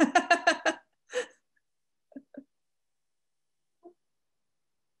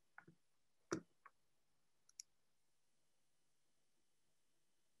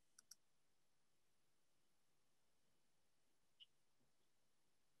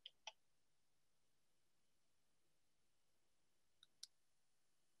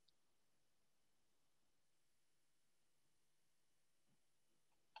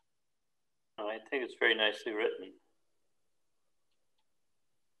 I think it's very nicely written.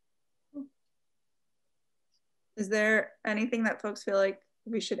 Is there anything that folks feel like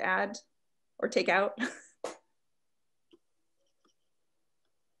we should add or take out?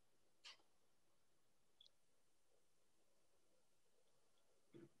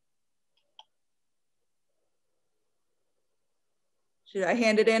 Should I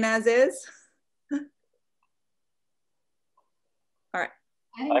hand it in as is? All right.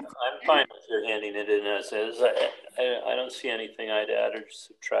 I'm fine with your handing it in as is. I don't see anything I'd add or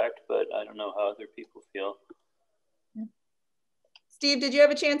subtract, but I don't know how other people feel. Steve, did you have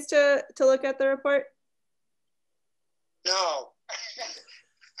a chance to look at the report? No.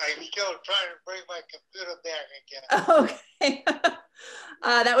 I'm still trying to bring my computer back again. Okay.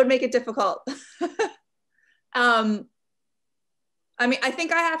 That would make it difficult. I mean, I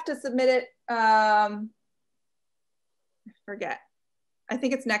think I have to submit it. I forget. I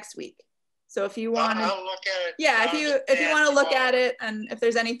think it's next week. So if you want to, I'll look at it. yeah, if you want to look at it, and if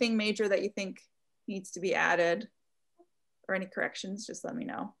there's anything major that you think needs to be added or any corrections, just let me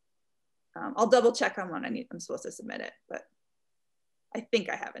know. I'll double check on when I'm supposed to submit it, but I think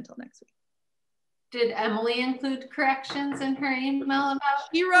I have until next week. Did Emily include corrections in her email about?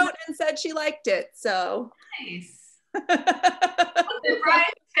 She wrote and said she liked it, so. Nice. Look at Brian's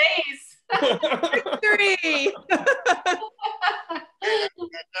face. Victory.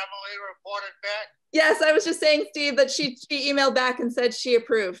 Has Emily reported back? Yes, I was just saying, Steve, that she emailed back and said she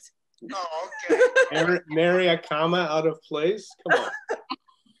approved. Oh, okay. Mary, a comma out of place? Come on.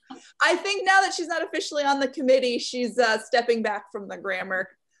 I think now that she's not officially on the committee, she's stepping back from the grammar.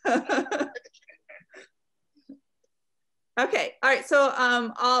 Okay, all right, so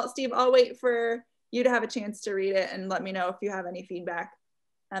Steve, I'll wait for you to have a chance to read it and let me know if you have any feedback.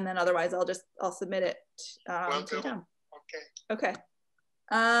 And then otherwise I'll submit it to them. Okay.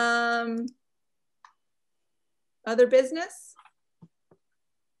 Other business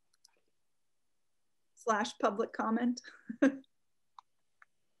 / public comment.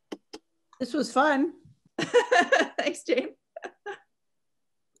 This was fun. Thanks, Jane.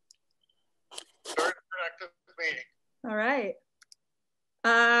 Very productive meeting. All right.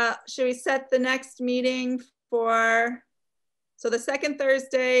 Should we set the next meeting for, so the second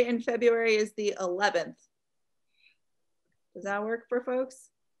Thursday in February is the 11th. Does that work for folks?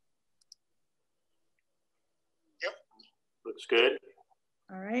 Yep. Looks good.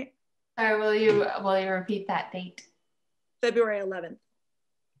 All right. Sorry, will you repeat that date? February 11th.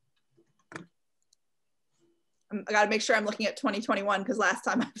 I got to make sure I'm looking at 2021 because last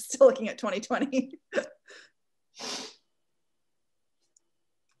time I was still looking at 2020.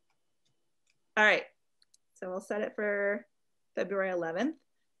 All right, so we'll set it for February 11th.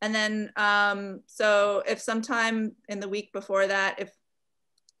 And then, so if sometime in the week before that, if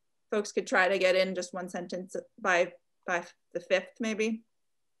folks could try to get in just one sentence by the 5th, maybe.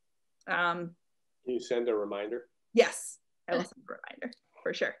 Can you send a reminder? Yes, I will send a reminder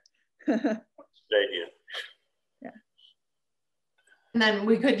for sure. Good idea. Yeah. And then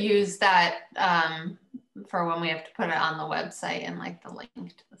we could use that for when we have to put it on the website and like the link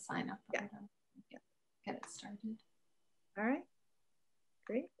to the sign up. Yeah. Get it started. All right,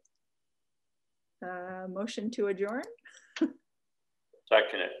 great. Motion to adjourn.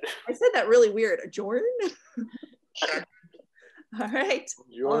 Second it. I said that really weird, adjourn. All right.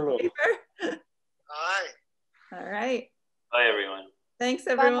 All in Aye. All right. Bye, everyone. Thanks,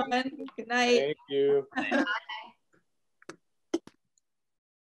 everyone. Bye. Good night. Thank you. Aye.